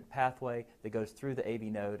reentrant pathway that goes through the AV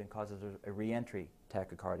node and causes a reentry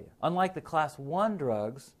tachycardia. Unlike the class 1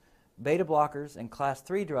 drugs, beta blockers and class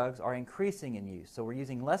 3 drugs are increasing in use. So we're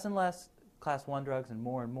using less and less class 1 drugs and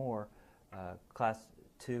more class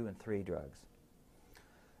 2 and 3 drugs.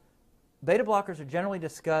 Beta blockers are generally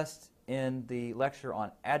discussed in the lecture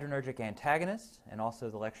on adrenergic antagonists and also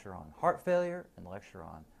the lecture on heart failure and the lecture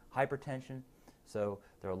on hypertension. So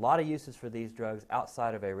there are a lot of uses for these drugs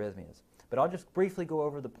outside of arrhythmias. But I'll just briefly go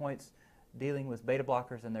over the points dealing with beta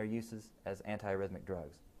blockers and their uses as antiarrhythmic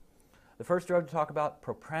drugs. The first drug to talk about,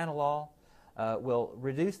 propranolol, will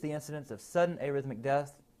reduce the incidence of sudden arrhythmic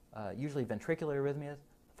death, usually ventricular arrhythmias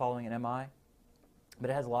following an MI, but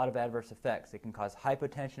it has a lot of adverse effects. It can cause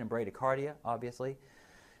hypotension and bradycardia, obviously.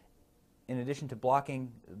 In addition to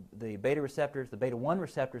blocking the beta receptors, the beta 1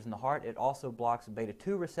 receptors in the heart, it also blocks beta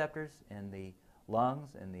 2 receptors in the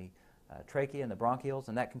lungs, in the trachea and the bronchioles,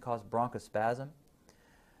 and that can cause bronchospasm.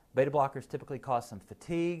 Beta blockers typically cause some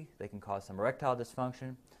fatigue, they can cause some erectile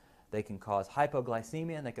dysfunction, they can cause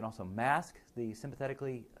hypoglycemia, and they can also mask the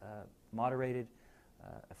sympathetically moderated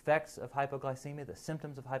effects of hypoglycemia, the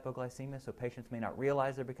symptoms of hypoglycemia, so patients may not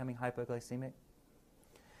realize they're becoming hypoglycemic.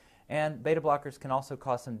 And beta blockers can also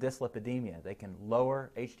cause some dyslipidemia. They can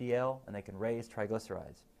lower HDL and they can raise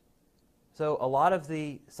triglycerides. So a lot of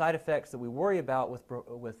the side effects that we worry about with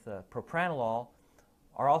propranolol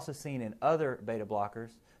are also seen in other beta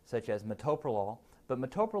blockers, such as metoprolol. But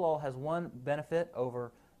metoprolol has one benefit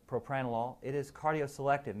over propranolol. It is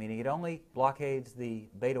cardioselective, meaning it only blockades the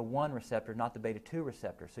beta 1 receptor, not the beta 2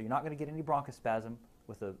 receptor. So you're not going to get any bronchospasm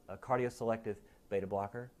with a cardioselective beta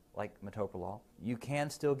blocker like metoprolol. You can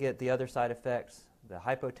still get the other side effects, the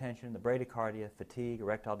hypotension, the bradycardia, fatigue,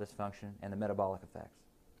 erectile dysfunction, and the metabolic effects.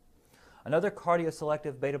 Another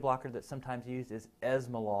cardioselective beta blocker that's sometimes used is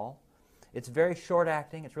esmolol. It's very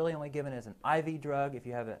short-acting. It's really only given as an IV drug if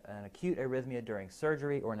you have an acute arrhythmia during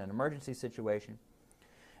surgery or in an emergency situation.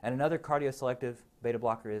 And another cardioselective beta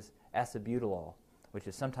blocker is acebutolol, which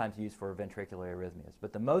is sometimes used for ventricular arrhythmias.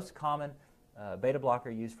 But the most common beta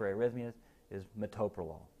blocker used for arrhythmias is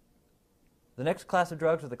metoprolol. The next class of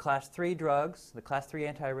drugs are the class 3 drugs. The class 3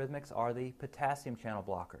 antiarrhythmics are the potassium channel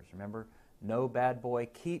blockers. Remember, no bad boy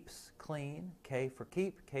keeps clean, K for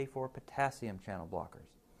keep, K for potassium channel blockers.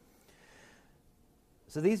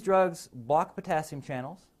 So these drugs block potassium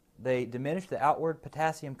channels. They diminish the outward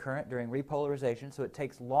potassium current during repolarization, so it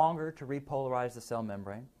takes longer to repolarize the cell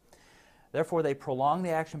membrane. Therefore, they prolong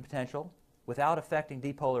the action potential without affecting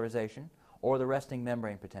depolarization or the resting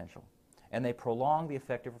membrane potential. And they prolong the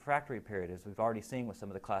effective refractory period, as we've already seen with some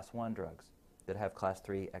of the class 1 drugs that have class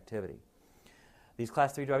 3 activity. These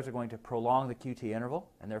class 3 drugs are going to prolong the QT interval,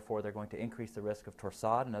 and therefore they're going to increase the risk of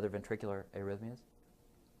torsade and other ventricular arrhythmias.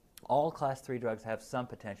 All class 3 drugs have some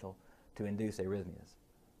potential to induce arrhythmias.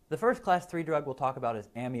 The first class 3 drug we'll talk about is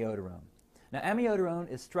amiodarone. Now, amiodarone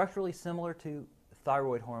is structurally similar to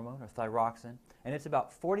thyroid hormone or thyroxine, and it's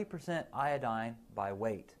about 40% iodine by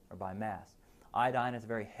weight or by mass. Iodine is a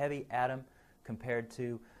very heavy atom compared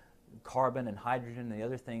to carbon and hydrogen and the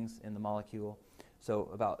other things in the molecule.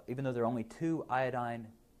 So even though there are only 2 iodine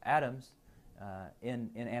atoms in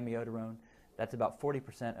amiodarone, That's about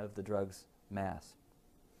 40% of the drug's mass.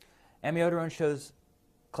 Amiodarone shows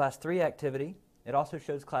class 3 activity. It also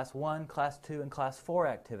shows class 1, class 2, and class 4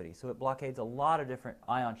 activity. So it blockades a lot of different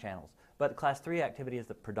ion channels. But class 3 activity is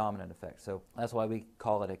the predominant effect. So that's why we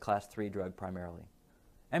call it a class 3 drug primarily.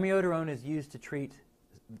 Amiodarone is used to treat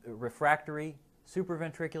refractory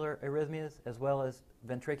supraventricular arrhythmias as well as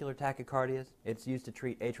ventricular tachycardias. It's used to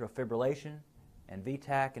treat atrial fibrillation and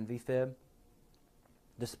VTach and VFib.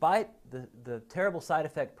 Despite the terrible side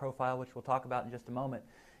effect profile, which we'll talk about in just a moment,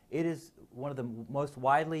 it is one of the most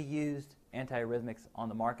widely used antiarrhythmics on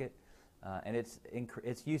the market, and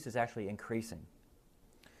its use is actually increasing.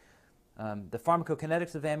 The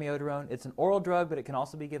pharmacokinetics of amiodarone, it's an oral drug, but it can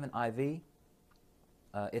also be given IV.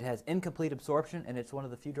 It has incomplete absorption, and it's one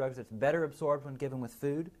of the few drugs that's better absorbed when given with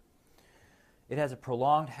food. It has a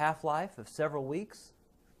prolonged half-life of several weeks,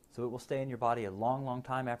 so it will stay in your body a long, long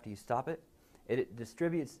time after you stop it. It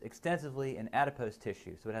distributes extensively in adipose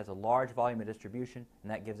tissue, so it has a large volume of distribution, and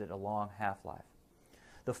that gives it a long half-life.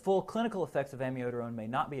 The full clinical effects of amiodarone may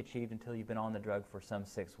not be achieved until you've been on the drug for some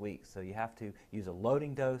 6 weeks, so you have to use a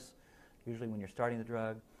loading dose. Usually when you're starting the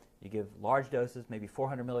drug, you give large doses, maybe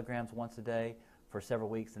 400 milligrams once a day for several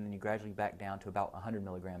weeks, and then you gradually back down to about 100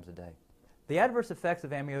 milligrams a day. The adverse effects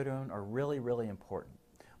of amiodarone are really, really important.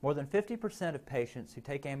 More than 50% of patients who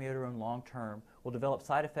take amiodarone long-term will develop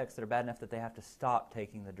side effects that are bad enough that they have to stop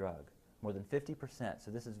taking the drug. More than 50%, so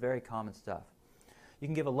this is very common stuff. You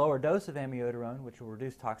can give a lower dose of amiodarone, which will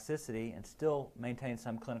reduce toxicity and still maintain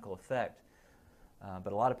some clinical effect,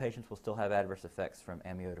 but a lot of patients will still have adverse effects from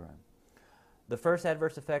amiodarone. The first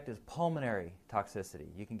adverse effect is pulmonary toxicity.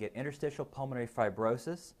 You can get interstitial pulmonary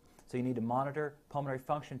fibrosis, so you need to monitor pulmonary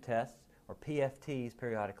function tests, or PFTs,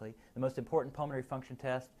 periodically. The most important pulmonary function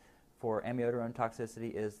test for amiodarone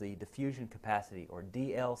toxicity is the diffusion capacity, or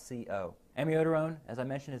DLCO. Amiodarone, as I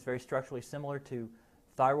mentioned, is very structurally similar to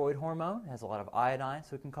thyroid hormone. It has a lot of iodine,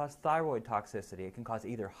 so it can cause thyroid toxicity. It can cause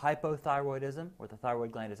either hypothyroidism, where the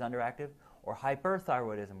thyroid gland is underactive, or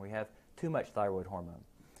hyperthyroidism, where you have too much thyroid hormone.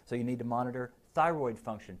 So you need to monitor thyroid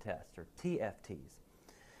function tests, or TFTs.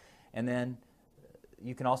 And then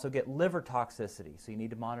you can also get liver toxicity, so you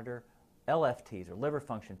need to monitor LFTs, or liver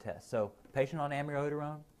function tests. So patient on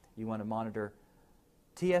amiodarone, you want to monitor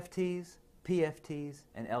TFTs, PFTs,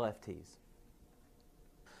 and LFTs.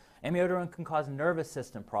 Amiodarone can cause nervous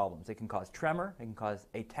system problems. It can cause tremor, it can cause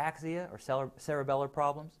ataxia or cerebellar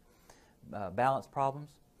problems, balance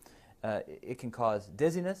problems. It can cause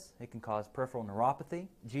dizziness, it can cause peripheral neuropathy,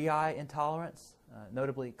 GI intolerance,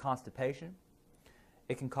 notably constipation.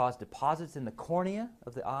 It can cause deposits in the cornea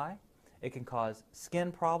of the eye. It can cause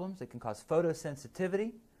skin problems. It can cause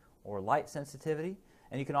photosensitivity or light sensitivity.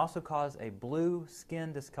 And you can also cause a blue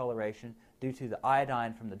skin discoloration due to the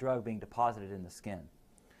iodine from the drug being deposited in the skin.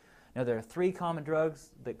 Now, there are 3 common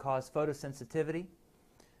drugs that cause photosensitivity,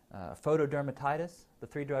 photodermatitis. The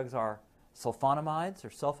 3 drugs are sulfonamides, or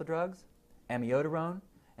sulfa drugs, amiodarone,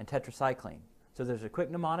 and tetracycline. So there's a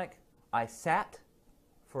quick mnemonic, ISAT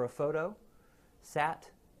for a photo,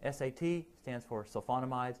 SAT, SAT stands for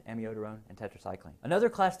sulfonamides, amiodarone, and tetracycline. Another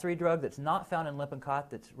class 3 drug that's not found in Lippincott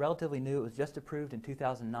that's relatively new, it was just approved in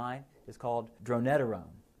 2009, is called dronedarone.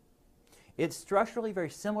 It's structurally very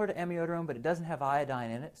similar to amiodarone, but it doesn't have iodine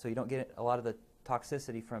in it, so you don't get a lot of the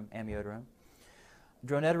toxicity from amiodarone.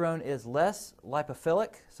 Dronedarone is less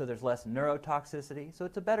lipophilic, so there's less neurotoxicity, so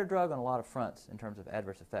it's a better drug on a lot of fronts in terms of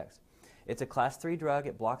adverse effects. It's a class 3 drug.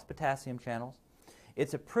 It blocks potassium channels.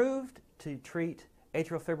 It's approved to treat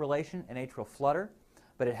atrial fibrillation and atrial flutter,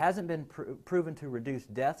 but it hasn't been proven to reduce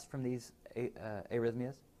deaths from these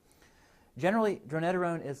arrhythmias. Generally,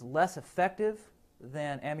 dronedarone is less effective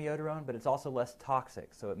than amiodarone, but it's also less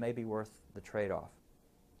toxic, so it may be worth the trade-off.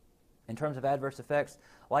 In terms of adverse effects,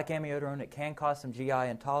 like amiodarone, it can cause some GI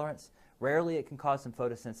intolerance. Rarely it can cause some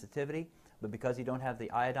photosensitivity, but because you don't have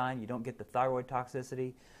the iodine, you don't get the thyroid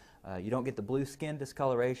toxicity, you don't get the blue skin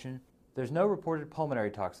discoloration. There's no reported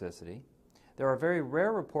pulmonary toxicity. There are very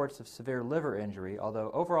rare reports of severe liver injury,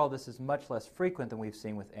 although overall this is much less frequent than we've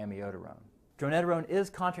seen with amiodarone. Dronedarone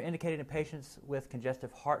is contraindicated in patients with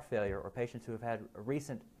congestive heart failure or patients who have had a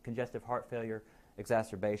recent congestive heart failure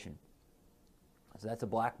exacerbation. So that's a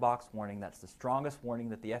black box warning. That's the strongest warning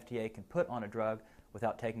that the FDA can put on a drug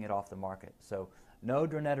without taking it off the market. So no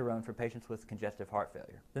dronedarone for patients with congestive heart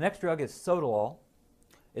failure. The next drug is sotalol.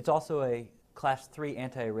 It's also a class 3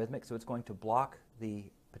 antiarrhythmic, so it's going to block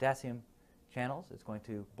the potassium channels. It's going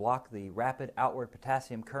to block the rapid outward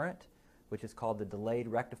potassium current, which is called the delayed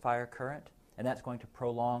rectifier current, and that's going to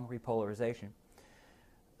prolong repolarization.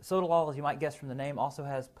 Sotalol, as you might guess from the name, also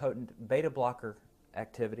has potent beta blocker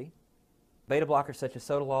activity. Beta blockers such as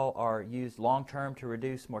sotalol are used long-term to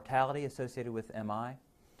reduce mortality associated with MI,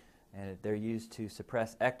 and they're used to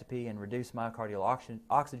suppress ectopy and reduce myocardial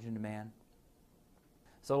oxygen demand.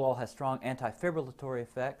 Sotalol has strong antifibrillatory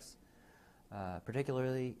effects,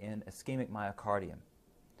 particularly in ischemic myocardium.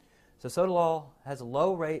 So sotalol has a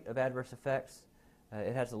low rate of adverse effects.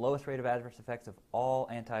 It has the lowest rate of adverse effects of all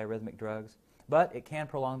antiarrhythmic drugs, but it can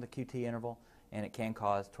prolong the QT interval, and it can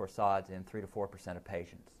cause torsades in 3 to 4% of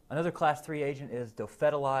patients. Another class 3 agent is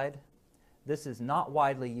dofetilide. This is not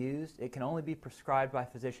widely used. It can only be prescribed by a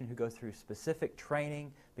physician who goes through specific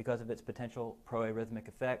training because of its potential proarrhythmic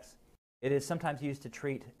effects. It is sometimes used to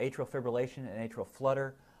treat atrial fibrillation and atrial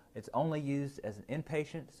flutter. It's only used as an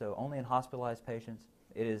inpatient, so only in hospitalized patients.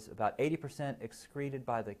 It is about 80% excreted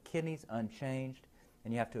by the kidneys unchanged,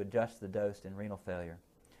 and you have to adjust the dose in renal failure.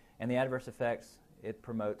 And the adverse effects, it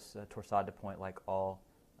promotes torsade de pointe like all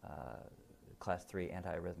class 3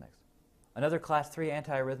 antiarrhythmics. Another class 3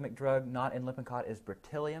 antiarrhythmic drug not in Lippincott is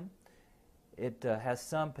beryllium. It has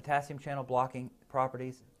some potassium channel blocking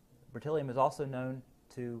properties. Beryllium is also known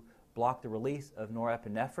to block the release of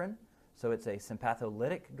norepinephrine, so it's a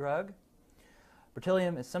sympatholytic drug.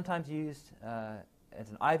 Beryllium is sometimes used as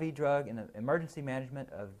an IV drug in the emergency management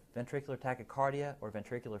of ventricular tachycardia or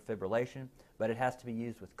ventricular fibrillation, but it has to be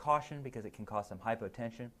used with caution because it can cause some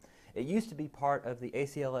hypotension. It used to be part of the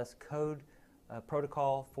ACLS code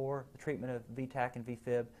protocol for the treatment of VTAC and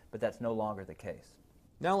VFib, but that's no longer the case.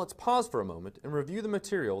 Now let's pause for a moment and review the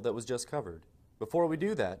material that was just covered. Before we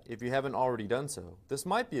do that, if you haven't already done so, this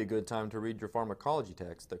might be a good time to read your pharmacology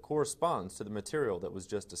text that corresponds to the material that was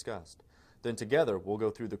just discussed. Then together we'll go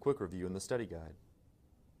through the quick review in the study guide.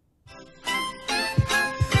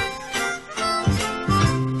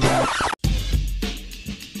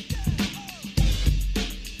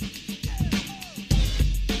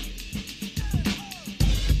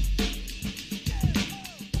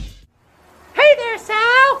 Hey there,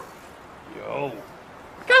 Sal! Yo.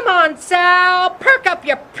 Come on, Sal! Perk up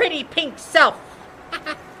your pretty pink self!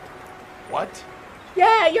 What?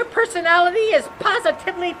 Yeah, your personality is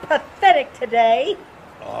positively pathetic today.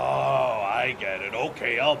 Oh, I get it.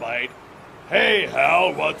 Okay, I'll bite. Hey,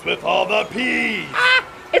 Hal, what's with all the peas?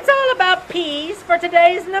 It's all about P's for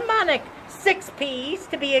today's mnemonic. 6 P's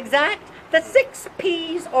to be exact. The 6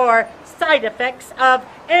 P's or side effects of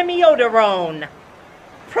amiodarone.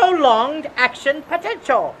 Prolonged action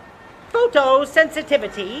potential,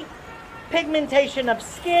 photosensitivity, pigmentation of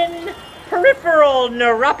skin, peripheral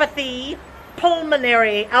neuropathy,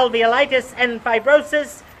 pulmonary alveolitis and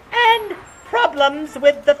fibrosis, and problems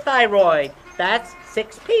with the thyroid. That's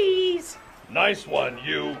 6 P's. Nice one,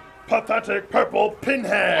 you pathetic purple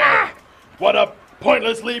pinhead. What a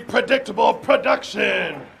pointlessly predictable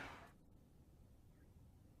production.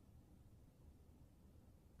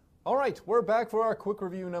 All right, we're back for our quick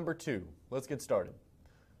review number 2. Let's get started.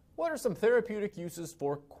 What are some therapeutic uses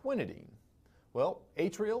for quinidine? Well,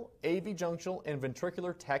 atrial, AV junctional, and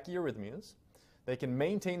ventricular tachyarrhythmias. They can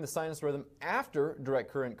maintain the sinus rhythm after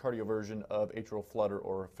direct current cardioversion of atrial flutter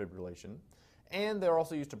or fibrillation. And they're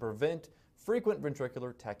also used to prevent frequent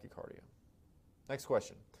ventricular tachycardia. Next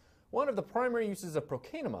question. One of the primary uses of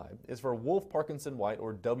procainamide is for Wolff-Parkinson-White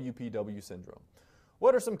or WPW syndrome.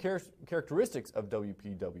 What are some characteristics of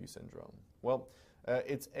WPW syndrome? Well,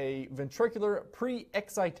 it's a ventricular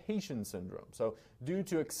pre-excitation syndrome. So due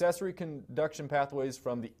to accessory conduction pathways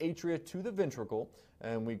from the atria to the ventricle,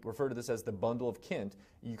 and we refer to this as the bundle of Kent,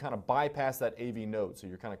 you kind of bypass that AV node, so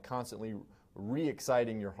you're kind of constantly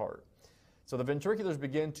re-exciting your heart. So the ventriculars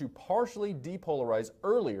begin to partially depolarize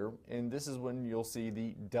earlier, and this is when you'll see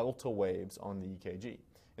the delta waves on the EKG.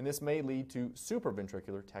 And this may lead to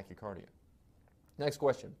supraventricular tachycardia. Next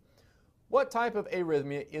question. What type of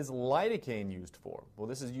arrhythmia is lidocaine used for? Well,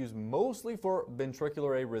 this is used mostly for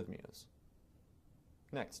ventricular arrhythmias.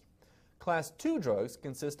 Next. Class 2 drugs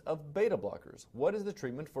consist of beta blockers. What is the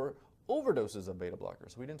treatment for overdoses of beta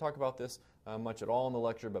blockers? We didn't talk about this much at all in the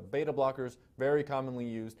lecture, but beta blockers, very commonly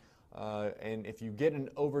used. And if you get an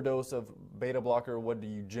overdose of beta blocker, what do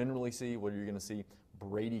you generally see? What are you going to see?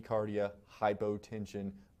 Bradycardia,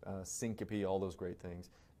 hypotension, syncope, all those great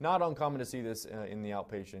things. Not uncommon to see this in the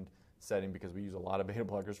outpatient setting because we use a lot of beta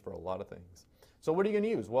blockers for a lot of things. So what are you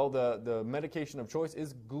going to use? Well, the medication of choice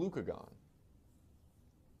is glucagon.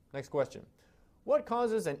 Next question. What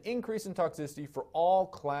causes an increase in toxicity for all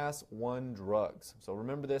class 1 drugs? So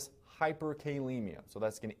remember this, hyperkalemia. So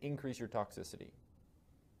that's going to increase your toxicity.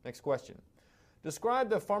 Next question. Describe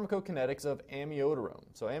the pharmacokinetics of amiodarone.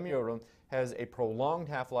 So amiodarone has a prolonged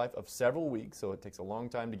half-life of several weeks, so it takes a long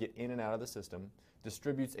time to get in and out of the system,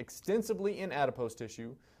 distributes extensively in adipose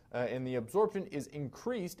tissue, and the absorption is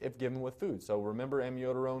increased if given with food. So remember,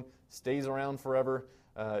 amiodarone stays around forever,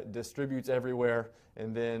 distributes everywhere,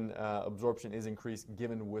 and then absorption is increased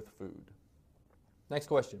given with food. Next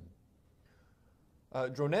question.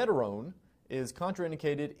 Dronedarone is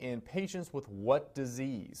contraindicated in patients with what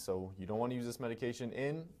disease? So you don't want to use this medication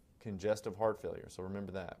in congestive heart failure, so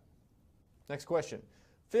remember that. Next question.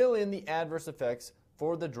 Fill in the adverse effects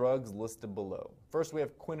for the drugs listed below. First, we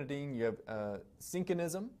have quinidine. You have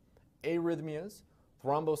synchronism, arrhythmias,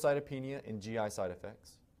 thrombocytopenia, and GI side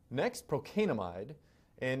effects. Next, procainamide,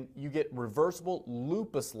 and you get reversible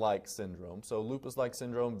lupus-like syndrome. So lupus-like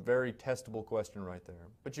syndrome, very testable question right there.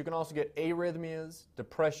 But you can also get arrhythmias,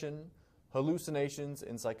 depression, hallucinations,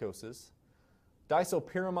 and psychosis.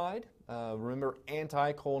 Disopyramide, remember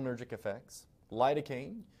anticholinergic effects.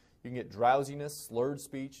 Lidocaine, you can get drowsiness, slurred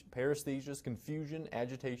speech, paresthesias, confusion,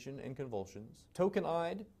 agitation, and convulsions.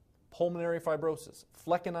 Tokenide, pulmonary fibrosis.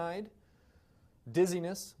 Flecainide,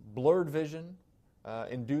 dizziness, blurred vision,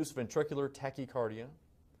 induced ventricular tachycardia.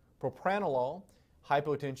 Propranolol,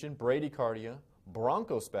 hypotension, bradycardia,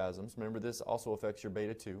 bronchospasms, remember this also affects your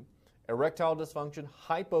beta 2, erectile dysfunction,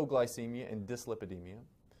 hypoglycemia, and dyslipidemia.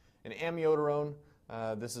 And amiodarone,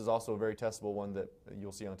 this is also a very testable one that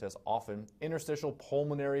you'll see on tests often. Interstitial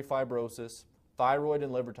pulmonary fibrosis, thyroid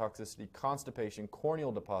and liver toxicity, constipation,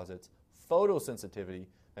 corneal deposits, photosensitivity,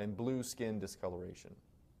 and blue skin discoloration.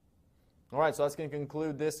 All right, so that's going to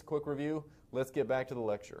conclude this quick review. Let's get back to the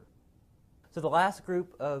lecture. So the last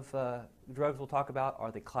group of drugs we'll talk about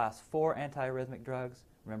are the class 4 antiarrhythmic drugs.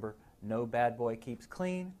 Remember, no bad boy keeps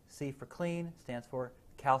clean. C for clean stands for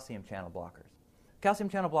calcium channel blockers. Calcium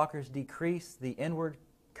channel blockers decrease the inward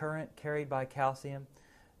current carried by calcium,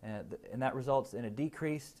 and that results in a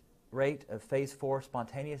decreased rate of phase 4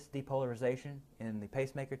 spontaneous depolarization in the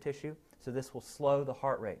pacemaker tissue, so this will slow the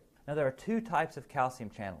heart rate. Now there are two types of calcium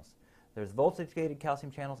channels. There's voltage-gated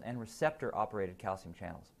calcium channels and receptor-operated calcium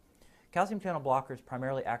channels. Calcium channel blockers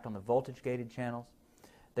primarily act on the voltage-gated channels.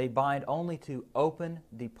 They bind only to open,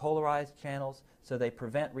 depolarized channels, so they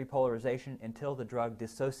prevent repolarization until the drug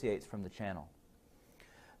dissociates from the channel.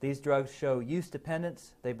 These drugs show use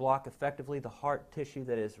dependence. They block effectively the heart tissue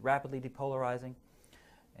that is rapidly depolarizing,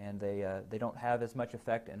 and they don't have as much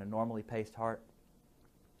effect in a normally paced heart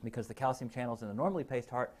because the calcium channels in the normally paced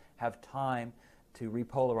heart have time to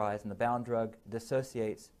repolarize, and the bound drug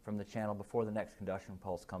dissociates from the channel before the next conduction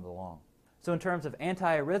pulse comes along. So in terms of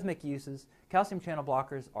antiarrhythmic uses, calcium channel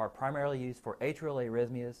blockers are primarily used for atrial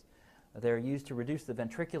arrhythmias. They're used to reduce the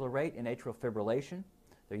ventricular rate in atrial fibrillation.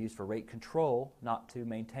 They're used for rate control, not to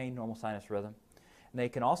maintain normal sinus rhythm. And they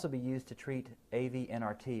can also be used to treat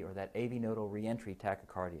AV-NRT, or that AV nodal reentry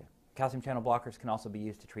tachycardia. Calcium channel blockers can also be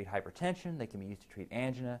used to treat hypertension. They can be used to treat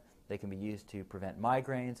angina. They can be used to prevent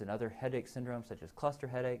migraines and other headache syndromes such as cluster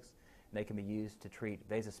headaches. And they can be used to treat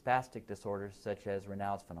vasospastic disorders such as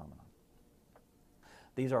Raynaud's phenomenon.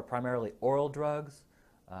 These are primarily oral drugs,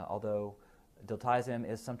 although diltiazem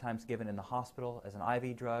is sometimes given in the hospital as an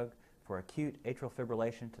IV drug for acute atrial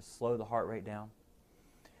fibrillation to slow the heart rate down.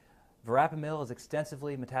 Verapamil is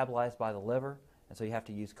extensively metabolized by the liver, and so you have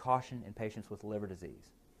to use caution in patients with liver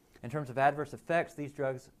disease. In terms of adverse effects, these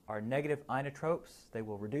drugs are negative inotropes. They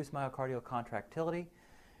will reduce myocardial contractility,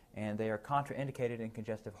 and they are contraindicated in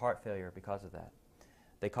congestive heart failure because of that.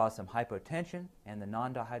 They cause some hypotension, and the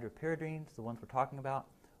non-dihydropyridines, the ones we're talking about,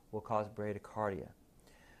 will cause bradycardia.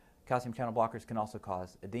 Calcium channel blockers can also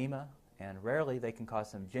cause edema, and rarely they can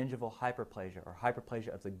cause some gingival hyperplasia or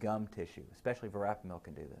hyperplasia of the gum tissue. Especially verapamil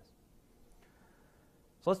can do this.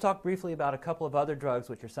 So let's talk briefly about a couple of other drugs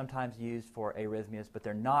which are sometimes used for arrhythmias, but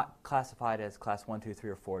they're not classified as class 1, 2,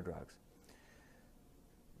 3, or 4 drugs.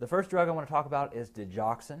 The first drug I want to talk about is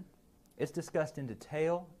digoxin. It's discussed in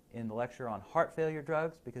detail in the lecture on heart failure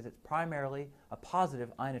drugs because it's primarily a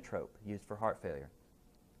positive inotrope used for heart failure.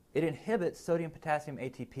 It inhibits sodium-potassium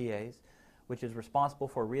ATPase, which is responsible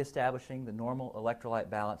for reestablishing the normal electrolyte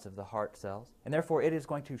balance of the heart cells, and therefore it is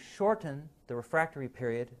going to shorten the refractory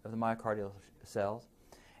period of the myocardial cells,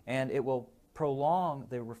 and it will prolong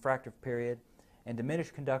the refractive period and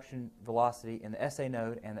diminish conduction velocity in the SA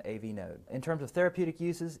node and the AV node. In terms of therapeutic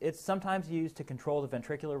uses, it's sometimes used to control the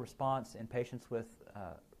ventricular response in patients with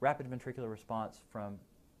rapid ventricular response from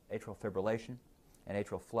atrial fibrillation and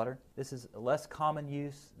atrial flutter. This is a less common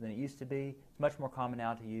use than it used to be. It's much more common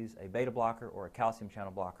now to use a beta blocker or a calcium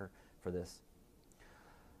channel blocker for this.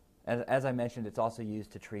 As I mentioned, it's also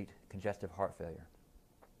used to treat congestive heart failure.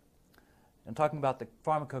 I'm talking about the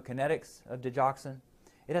pharmacokinetics of digoxin.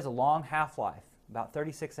 It has a long half-life, about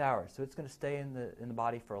 36 hours, so it's going to stay in the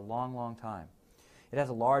body for a long, long time. It has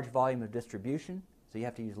a large volume of distribution, so you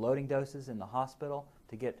have to use loading doses in the hospital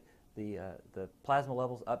to get the plasma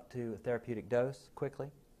levels up to a therapeutic dose quickly.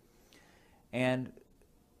 And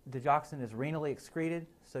digoxin is renally excreted,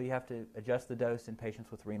 so you have to adjust the dose in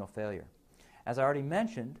patients with renal failure. As I already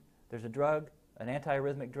mentioned, there's a drug, an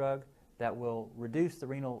antiarrhythmic drug, that will reduce the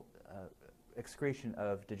renal excretion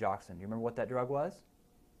of digoxin. You remember what that drug was?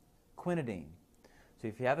 Quinidine. So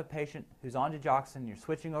if you have a patient who's on digoxin, you're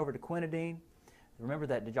switching over to quinidine, remember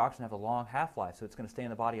that digoxin has a long half-life, so it's going to stay in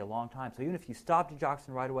the body a long time. So even if you stop digoxin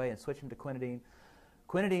right away and switch them to quinidine,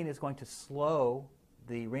 quinidine is going to slow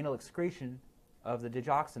the renal excretion of the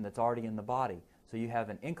digoxin that's already in the body. So you have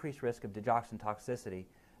an increased risk of digoxin toxicity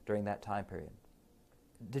during that time period.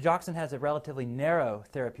 Digoxin has a relatively narrow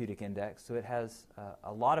therapeutic index, so it has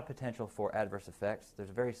a lot of potential for adverse effects.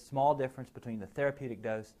 There's a very small difference between the therapeutic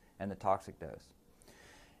dose and the toxic dose.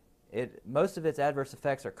 Most of its adverse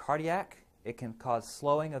effects are cardiac. It can cause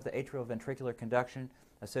slowing of the atrioventricular conduction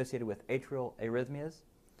associated with atrial arrhythmias.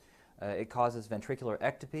 It causes ventricular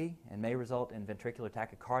ectopy and may result in ventricular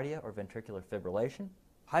tachycardia or ventricular fibrillation.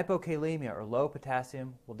 Hypokalemia or low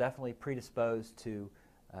potassium will definitely predispose to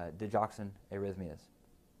digoxin arrhythmias.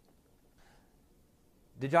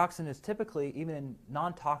 Digoxin is typically, even in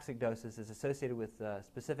non-toxic doses, is associated with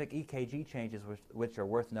specific EKG changes which are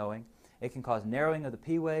worth knowing. It can cause narrowing of the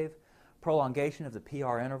P wave, prolongation of the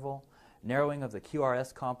PR interval, narrowing of the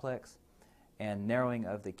QRS complex, and narrowing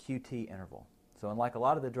of the QT interval. So unlike a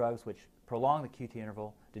lot of the drugs which prolong the QT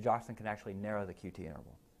interval, digoxin can actually narrow the QT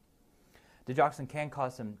interval. Digoxin can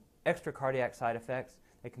cause some extra cardiac side effects.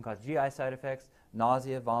 It can cause GI side effects,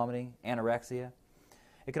 nausea, vomiting, anorexia.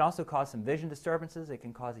 It can also cause some vision disturbances. It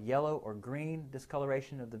can cause yellow or green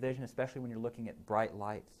discoloration of the vision, especially when you're looking at bright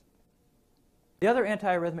lights. The other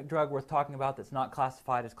antiarrhythmic drug worth talking about that's not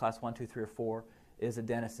classified as class 1, 2, 3, or 4 is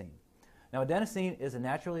adenosine. Now, adenosine is a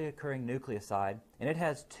naturally occurring nucleoside, and it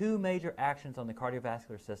has two major actions on the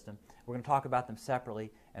cardiovascular system. We're going to talk about them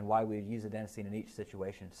separately and why we would use adenosine in each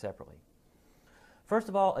situation separately. First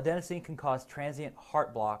of all, adenosine can cause transient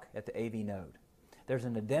heart block at the AV node. There's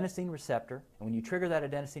an adenosine receptor, and when you trigger that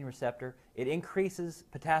adenosine receptor, it increases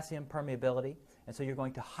potassium permeability, and so you're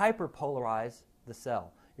going to hyperpolarize the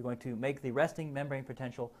cell. You're going to make the resting membrane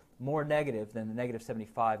potential more negative than the negative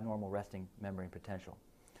 75 normal resting membrane potential.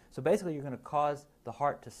 So basically, you're going to cause the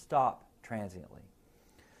heart to stop transiently.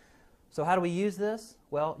 So how do we use this?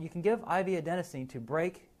 Well, you can give IV adenosine to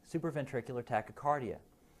break supraventricular tachycardia.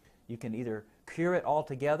 You can either cure it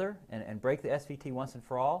altogether and break the SVT once and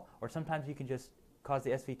for all, or sometimes you can just cause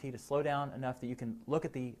the SVT to slow down enough that you can look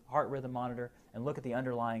at the heart rhythm monitor and look at the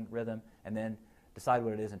underlying rhythm and then decide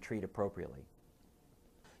what it is and treat appropriately.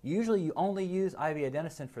 Usually you only use IV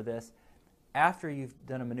adenosine for this after you've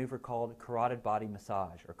done a maneuver called carotid body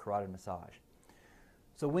massage or carotid massage.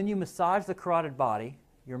 So when you massage the carotid body,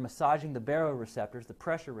 you're massaging the baroreceptors, the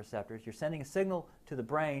pressure receptors. You're sending a signal to the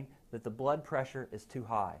brain that the blood pressure is too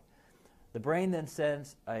high. The brain then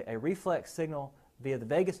sends a reflex signal via the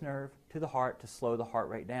vagus nerve to the heart to slow the heart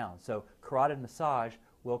rate down. So carotid massage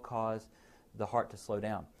will cause the heart to slow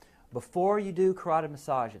down. Before you do carotid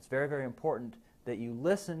massage, it's very, very important that you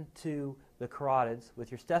listen to the carotids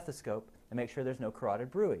with your stethoscope and make sure there's no carotid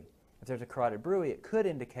bruit. If there's a carotid bruit, it could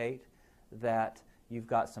indicate that you've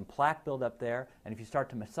got some plaque buildup there, and if you start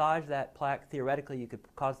to massage that plaque, theoretically you could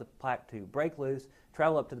cause the plaque to break loose,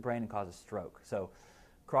 travel up to the brain, and cause a stroke. So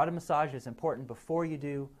carotid massage is important before you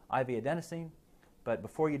do IV adenosine, but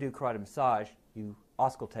before you do carotid massage, you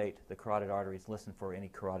auscultate the carotid arteries, listen for any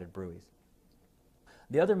carotid bruits.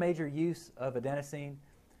 The other major use of adenosine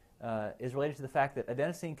is related to the fact that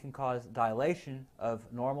adenosine can cause dilation of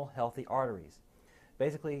normal, healthy arteries.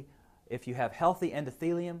 Basically, if you have healthy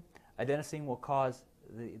endothelium, adenosine will cause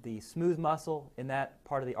the smooth muscle in that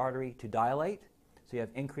part of the artery to dilate, so you have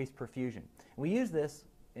increased perfusion. And we use this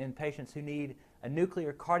in patients who need a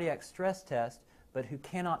nuclear cardiac stress test but who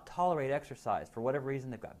cannot tolerate exercise. For whatever reason,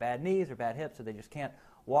 they've got bad knees or bad hips, or they just can't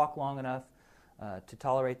walk long enough to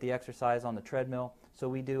tolerate the exercise on the treadmill. So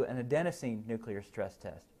we do an adenosine nuclear stress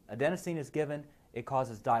test. Adenosine is given. It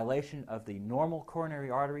causes dilation of the normal coronary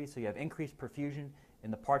arteries, so you have increased perfusion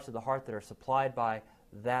in the parts of the heart that are supplied by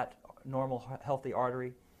that normal healthy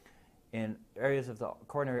artery. In areas of the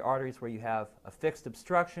coronary arteries where you have a fixed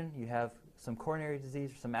obstruction, you have some coronary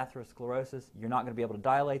disease or some atherosclerosis, you're not going to be able to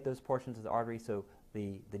dilate those portions of the artery, so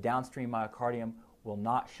the downstream myocardium will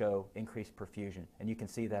not show increased perfusion, and you can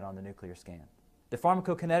see that on the nuclear scan. The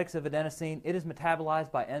pharmacokinetics of adenosine, it is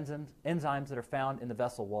metabolized by enzymes that are found in the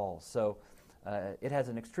vessel walls. So it has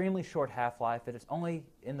an extremely short half-life. It is only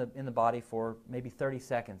in the body for maybe 30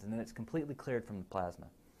 seconds, and then it's completely cleared from the plasma.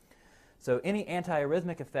 So any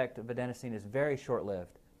antiarrhythmic effect of adenosine is very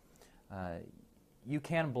short-lived. You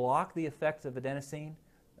can block the effects of adenosine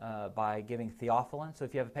by giving theophylline. So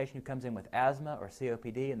if you have a patient who comes in with asthma or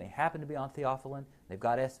COPD and they happen to be on theophylline, they've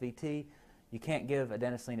got SVT, you can't give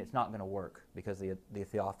adenosine. It's not going to work because the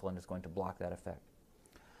theophylline is going to block that effect.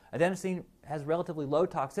 Adenosine has relatively low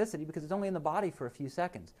toxicity because it's only in the body for a few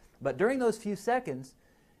seconds. But during those few seconds,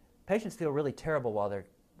 patients feel really terrible while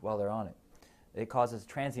they're on it. It causes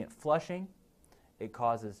transient flushing. It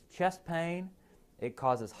causes chest pain. It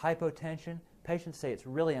causes hypotension. Patients say it's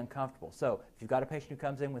really uncomfortable. So if you've got a patient who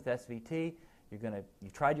comes in with SVT, you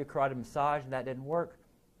tried your carotid massage and that didn't work,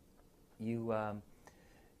 you're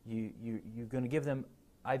going to give them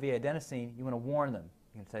IV adenosine. You want to warn them.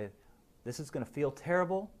 You can say, this is going to feel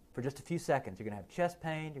terrible for just a few seconds. You're going to have chest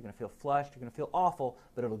pain. You're going to feel flushed. You're going to feel awful,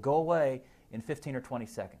 but it'll go away in 15 or 20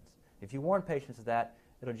 seconds. If you warn patients of that,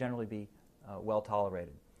 it'll generally be well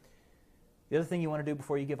tolerated. The other thing you want to do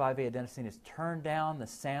before you give IV adenosine is turn down the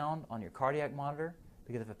sound on your cardiac monitor,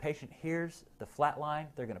 because if a patient hears the flat line,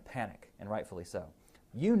 they're going to panic, and rightfully so.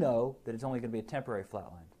 You know that it's only going to be a temporary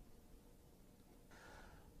flat line.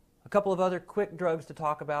 A couple of other quick drugs to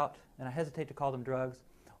talk about, and I hesitate to call them drugs.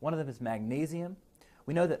 One of them is magnesium.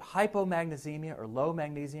 We know that hypomagnesemia or low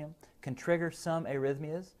magnesium can trigger some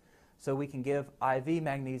arrhythmias, so we can give IV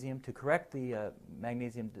magnesium to correct the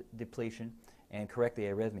magnesium depletion and correct the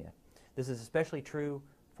arrhythmia. This is especially true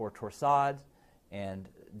for torsades and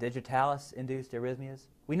digitalis-induced arrhythmias.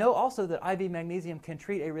 We know also that IV magnesium can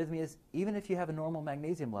treat arrhythmias even if you have a normal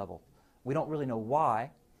magnesium level. We don't really know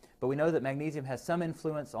why, but we know that magnesium has some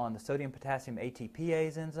influence on the sodium-potassium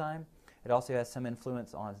ATPase enzyme. It also has some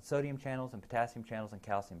influence on sodium channels and potassium channels and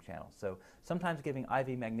calcium channels. So sometimes giving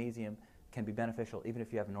IV magnesium can be beneficial even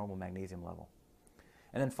if you have a normal magnesium level.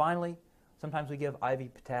 And then finally, sometimes we give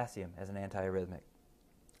IV potassium as an antiarrhythmic.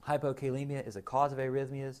 Hypokalemia is a cause of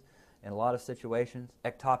arrhythmias in a lot of situations.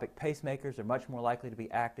 Ectopic pacemakers are much more likely to be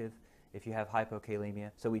active if you have hypokalemia.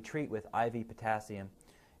 So we treat with IV potassium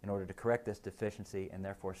in order to correct this deficiency and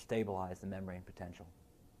therefore stabilize the membrane potential.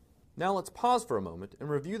 Now let's pause for a moment and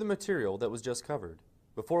review the material that was just covered.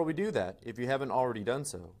 Before we do that, if you haven't already done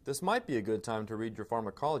so, this might be a good time to read your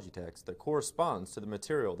pharmacology text that corresponds to the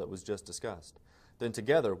material that was just discussed. Then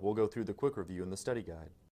together we'll go through the quick review in the study guide.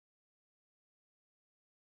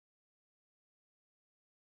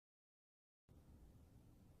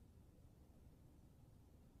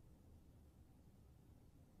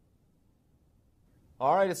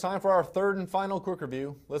 All right, it's time for our third and final quick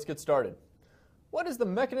review. Let's get started. What is the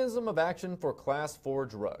mechanism of action for class 4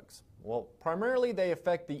 drugs? Well, primarily they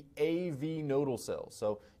affect the AV nodal cells,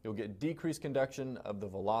 so you'll get decreased conduction of the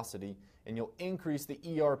velocity, and you'll increase the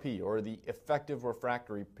ERP, or the effective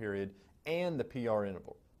refractory period, and the PR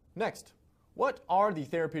interval. Next, what are the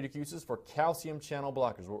therapeutic uses for calcium channel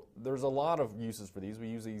blockers? Well, there's a lot of uses for these. We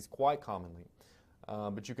use these quite commonly.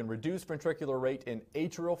 But you can reduce ventricular rate in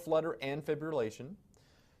atrial flutter and fibrillation.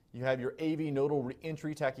 You have your AV nodal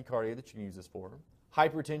reentry tachycardia that you can use this for.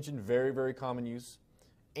 Hypertension, very, very common use.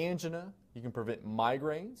 Angina, you can prevent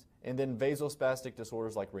migraines. And then vasospastic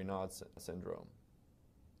disorders like Raynaud's syndrome.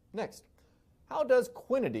 Next, how does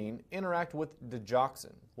quinidine interact with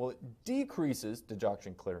digoxin? Well, it decreases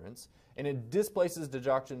digoxin clearance, and it displaces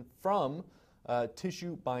digoxin from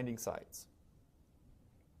tissue binding sites.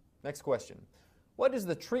 Next question. What is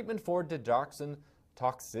the treatment for digoxin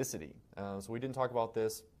toxicity? So we didn't talk about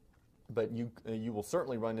this, but you will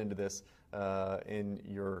certainly run into this in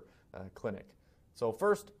your clinic. So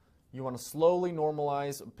first, you want to slowly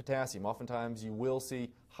normalize potassium. Oftentimes you will see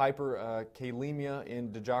hyperkalemia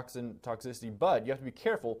in digoxin toxicity, but you have to be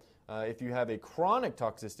careful. If you have a chronic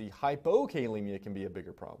toxicity, hypokalemia can be a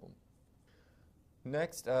bigger problem.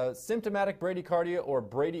 Next, symptomatic bradycardia or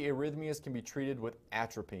bradyarrhythmias can be treated with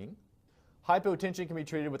atropine. Hypotension can be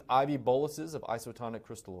treated with IV boluses of isotonic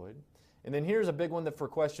crystalloid. And then here's a big one that for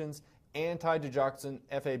questions, anti-digoxin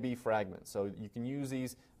FAB fragments. So you can use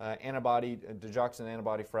these digoxin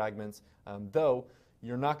antibody fragments, though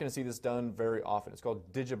you're not going to see this done very often. It's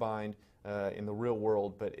called Digibind in the real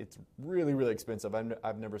world, but it's really, really expensive.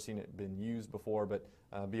 I've never seen it been used before, but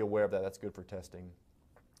be aware of that. That's good for testing.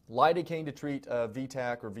 Lidocaine to treat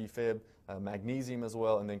VTAC or VFib, magnesium as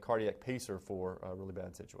well, and then cardiac pacer for really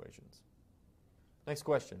bad situations. Next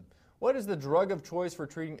question. What is the drug of choice for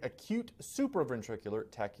treating acute supraventricular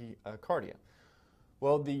tachycardia?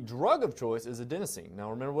 Well, the drug of choice is adenosine. Now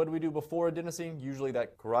remember, what do we do before adenosine? Usually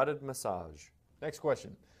that carotid massage. Next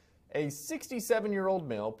question. A 67-year-old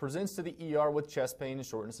male presents to the ER with chest pain and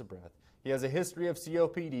shortness of breath. He has a history of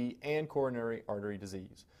COPD and coronary artery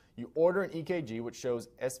disease. You order an EKG which shows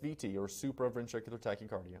SVT or supraventricular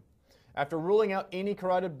tachycardia. After ruling out any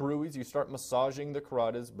carotid bruits, you start massaging the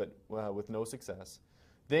carotids, but with no success.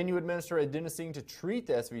 Then you administer adenosine to treat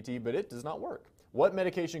the SVT, but it does not work. What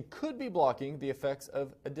medication could be blocking the effects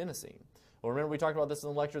of adenosine? Well, remember we talked about this in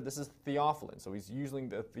the lecture. This is theophylline. So he's using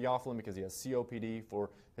the theophylline because he has COPD for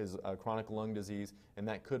his chronic lung disease, and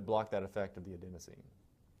that could block that effect of the adenosine.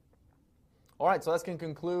 All right, so that's going to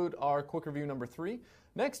conclude our quick review number 3.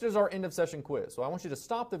 Next is our end of session quiz. So I want you to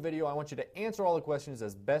stop the video. I want you to answer all the questions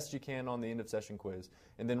as best you can on the end of session quiz,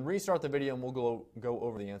 and then restart the video and we'll go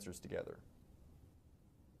over the answers together.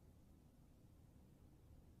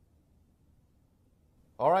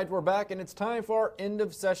 All right, we're back, and it's time for our end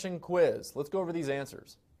of session quiz. Let's go over these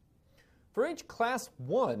answers. For each class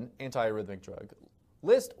 1 antiarrhythmic drug,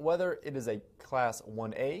 list whether it is a class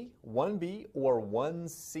 1A, 1B, or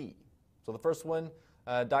 1C. So the first one,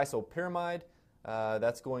 disopyramide,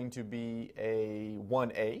 that's going to be a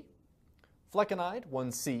 1A. Flecainide,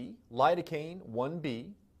 1C. Lidocaine,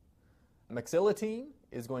 1B. Mexiletine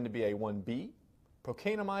is going to be a 1B.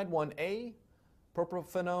 Procainamide, 1A.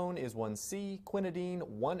 Propafenone is 1C, quinidine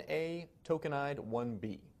 1A, tokenide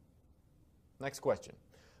 1B. Next question.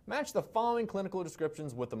 Match the following clinical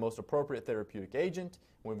descriptions with the most appropriate therapeutic agent.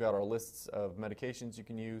 We've got our lists of medications you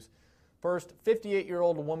can use. First,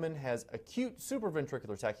 58-year-old woman has acute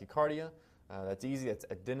supraventricular tachycardia. That's easy, that's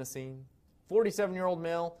adenosine. 47-year-old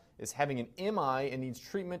male is having an MI and needs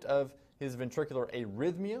treatment of his ventricular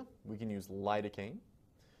arrhythmia. We can use lidocaine.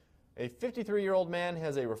 A 53-year-old man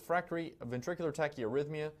has a refractory ventricular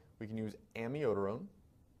tachyarrhythmia. We can use amiodarone.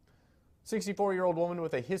 64-year-old woman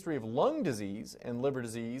with a history of lung disease and liver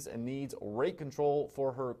disease and needs rate control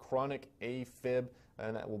for her chronic AFib,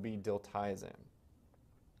 and that will be diltiazem.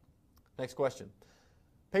 Next question.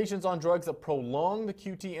 Patients on drugs that prolong the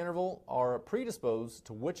QT interval are predisposed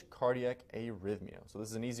to which cardiac arrhythmia? So this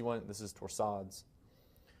is an easy one. This is torsades.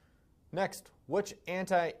 Next, which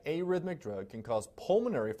antiarrhythmic drug can cause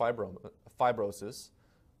pulmonary fibrosis,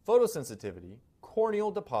 photosensitivity,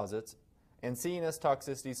 corneal deposits, and CNS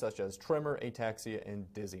toxicity such as tremor, ataxia,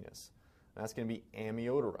 and dizziness? And that's going to be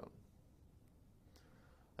amiodarone.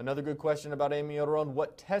 Another good question about amiodarone,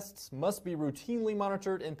 what tests must be routinely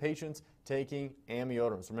monitored in patients taking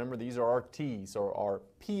amiodarone? So remember, these are our T's, or our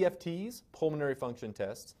PFTs, pulmonary function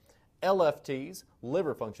tests, LFTs,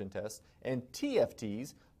 liver function tests, and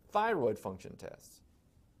TFTs, thyroid function tests.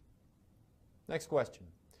 Next question.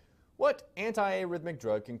 What antiarrhythmic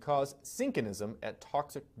drug can cause synchonism at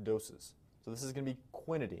toxic doses? So this is going to be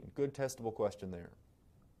quinidine. Good testable question there.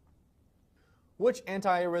 Which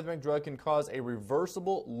antiarrhythmic drug can cause a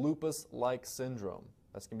reversible lupus-like syndrome?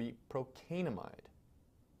 That's going to be procainamide.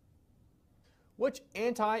 Which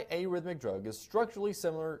antiarrhythmic drug is structurally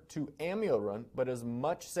similar to amiodarone but is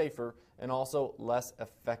much safer and also less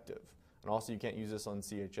effective? And also, you can't use this on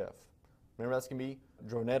CHF. Remember, that's going to be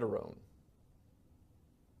dronedarone.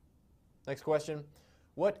 Next question.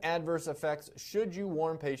 What adverse effects should you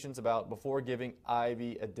warn patients about before giving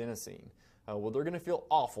IV adenosine? Well, they're going to feel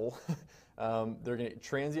awful. They're going to get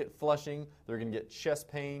transient flushing. They're going to get chest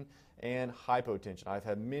pain and hypotension. I've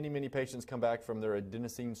had many, many patients come back from their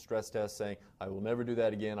adenosine stress test saying, I will never do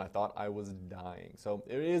that again. I thought I was dying. So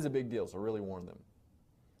it is a big deal, so really warn them.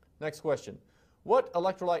 Next question. What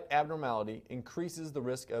electrolyte abnormality increases the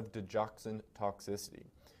risk of digoxin toxicity?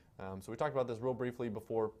 So we talked about this real briefly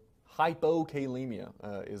before. Hypokalemia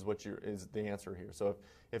is the answer here. So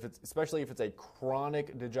if it's, especially if it's a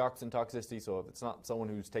chronic digoxin toxicity, so if it's not someone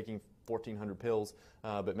who's taking 1,400 pills,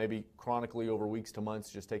 but maybe chronically over weeks to months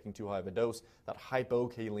just taking too high of a dose, that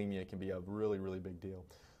hypokalemia can be a really, really big deal.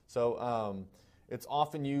 So it's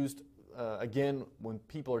often used, again, when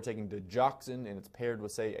people are taking digoxin and it's paired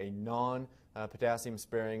with, say, a non-potassium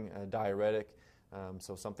sparing diuretic,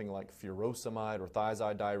 so something like furosemide or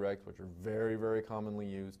thiazide diuretics, which are very, very commonly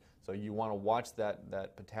used. So you want to watch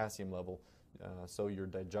that potassium level so your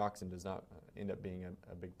digoxin does not end up being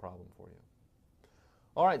a big problem for you.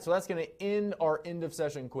 All right, so that's going to end our end of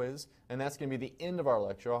session quiz, and that's going to be the end of our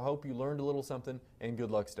lecture. I hope you learned a little something, and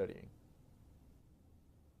good luck studying.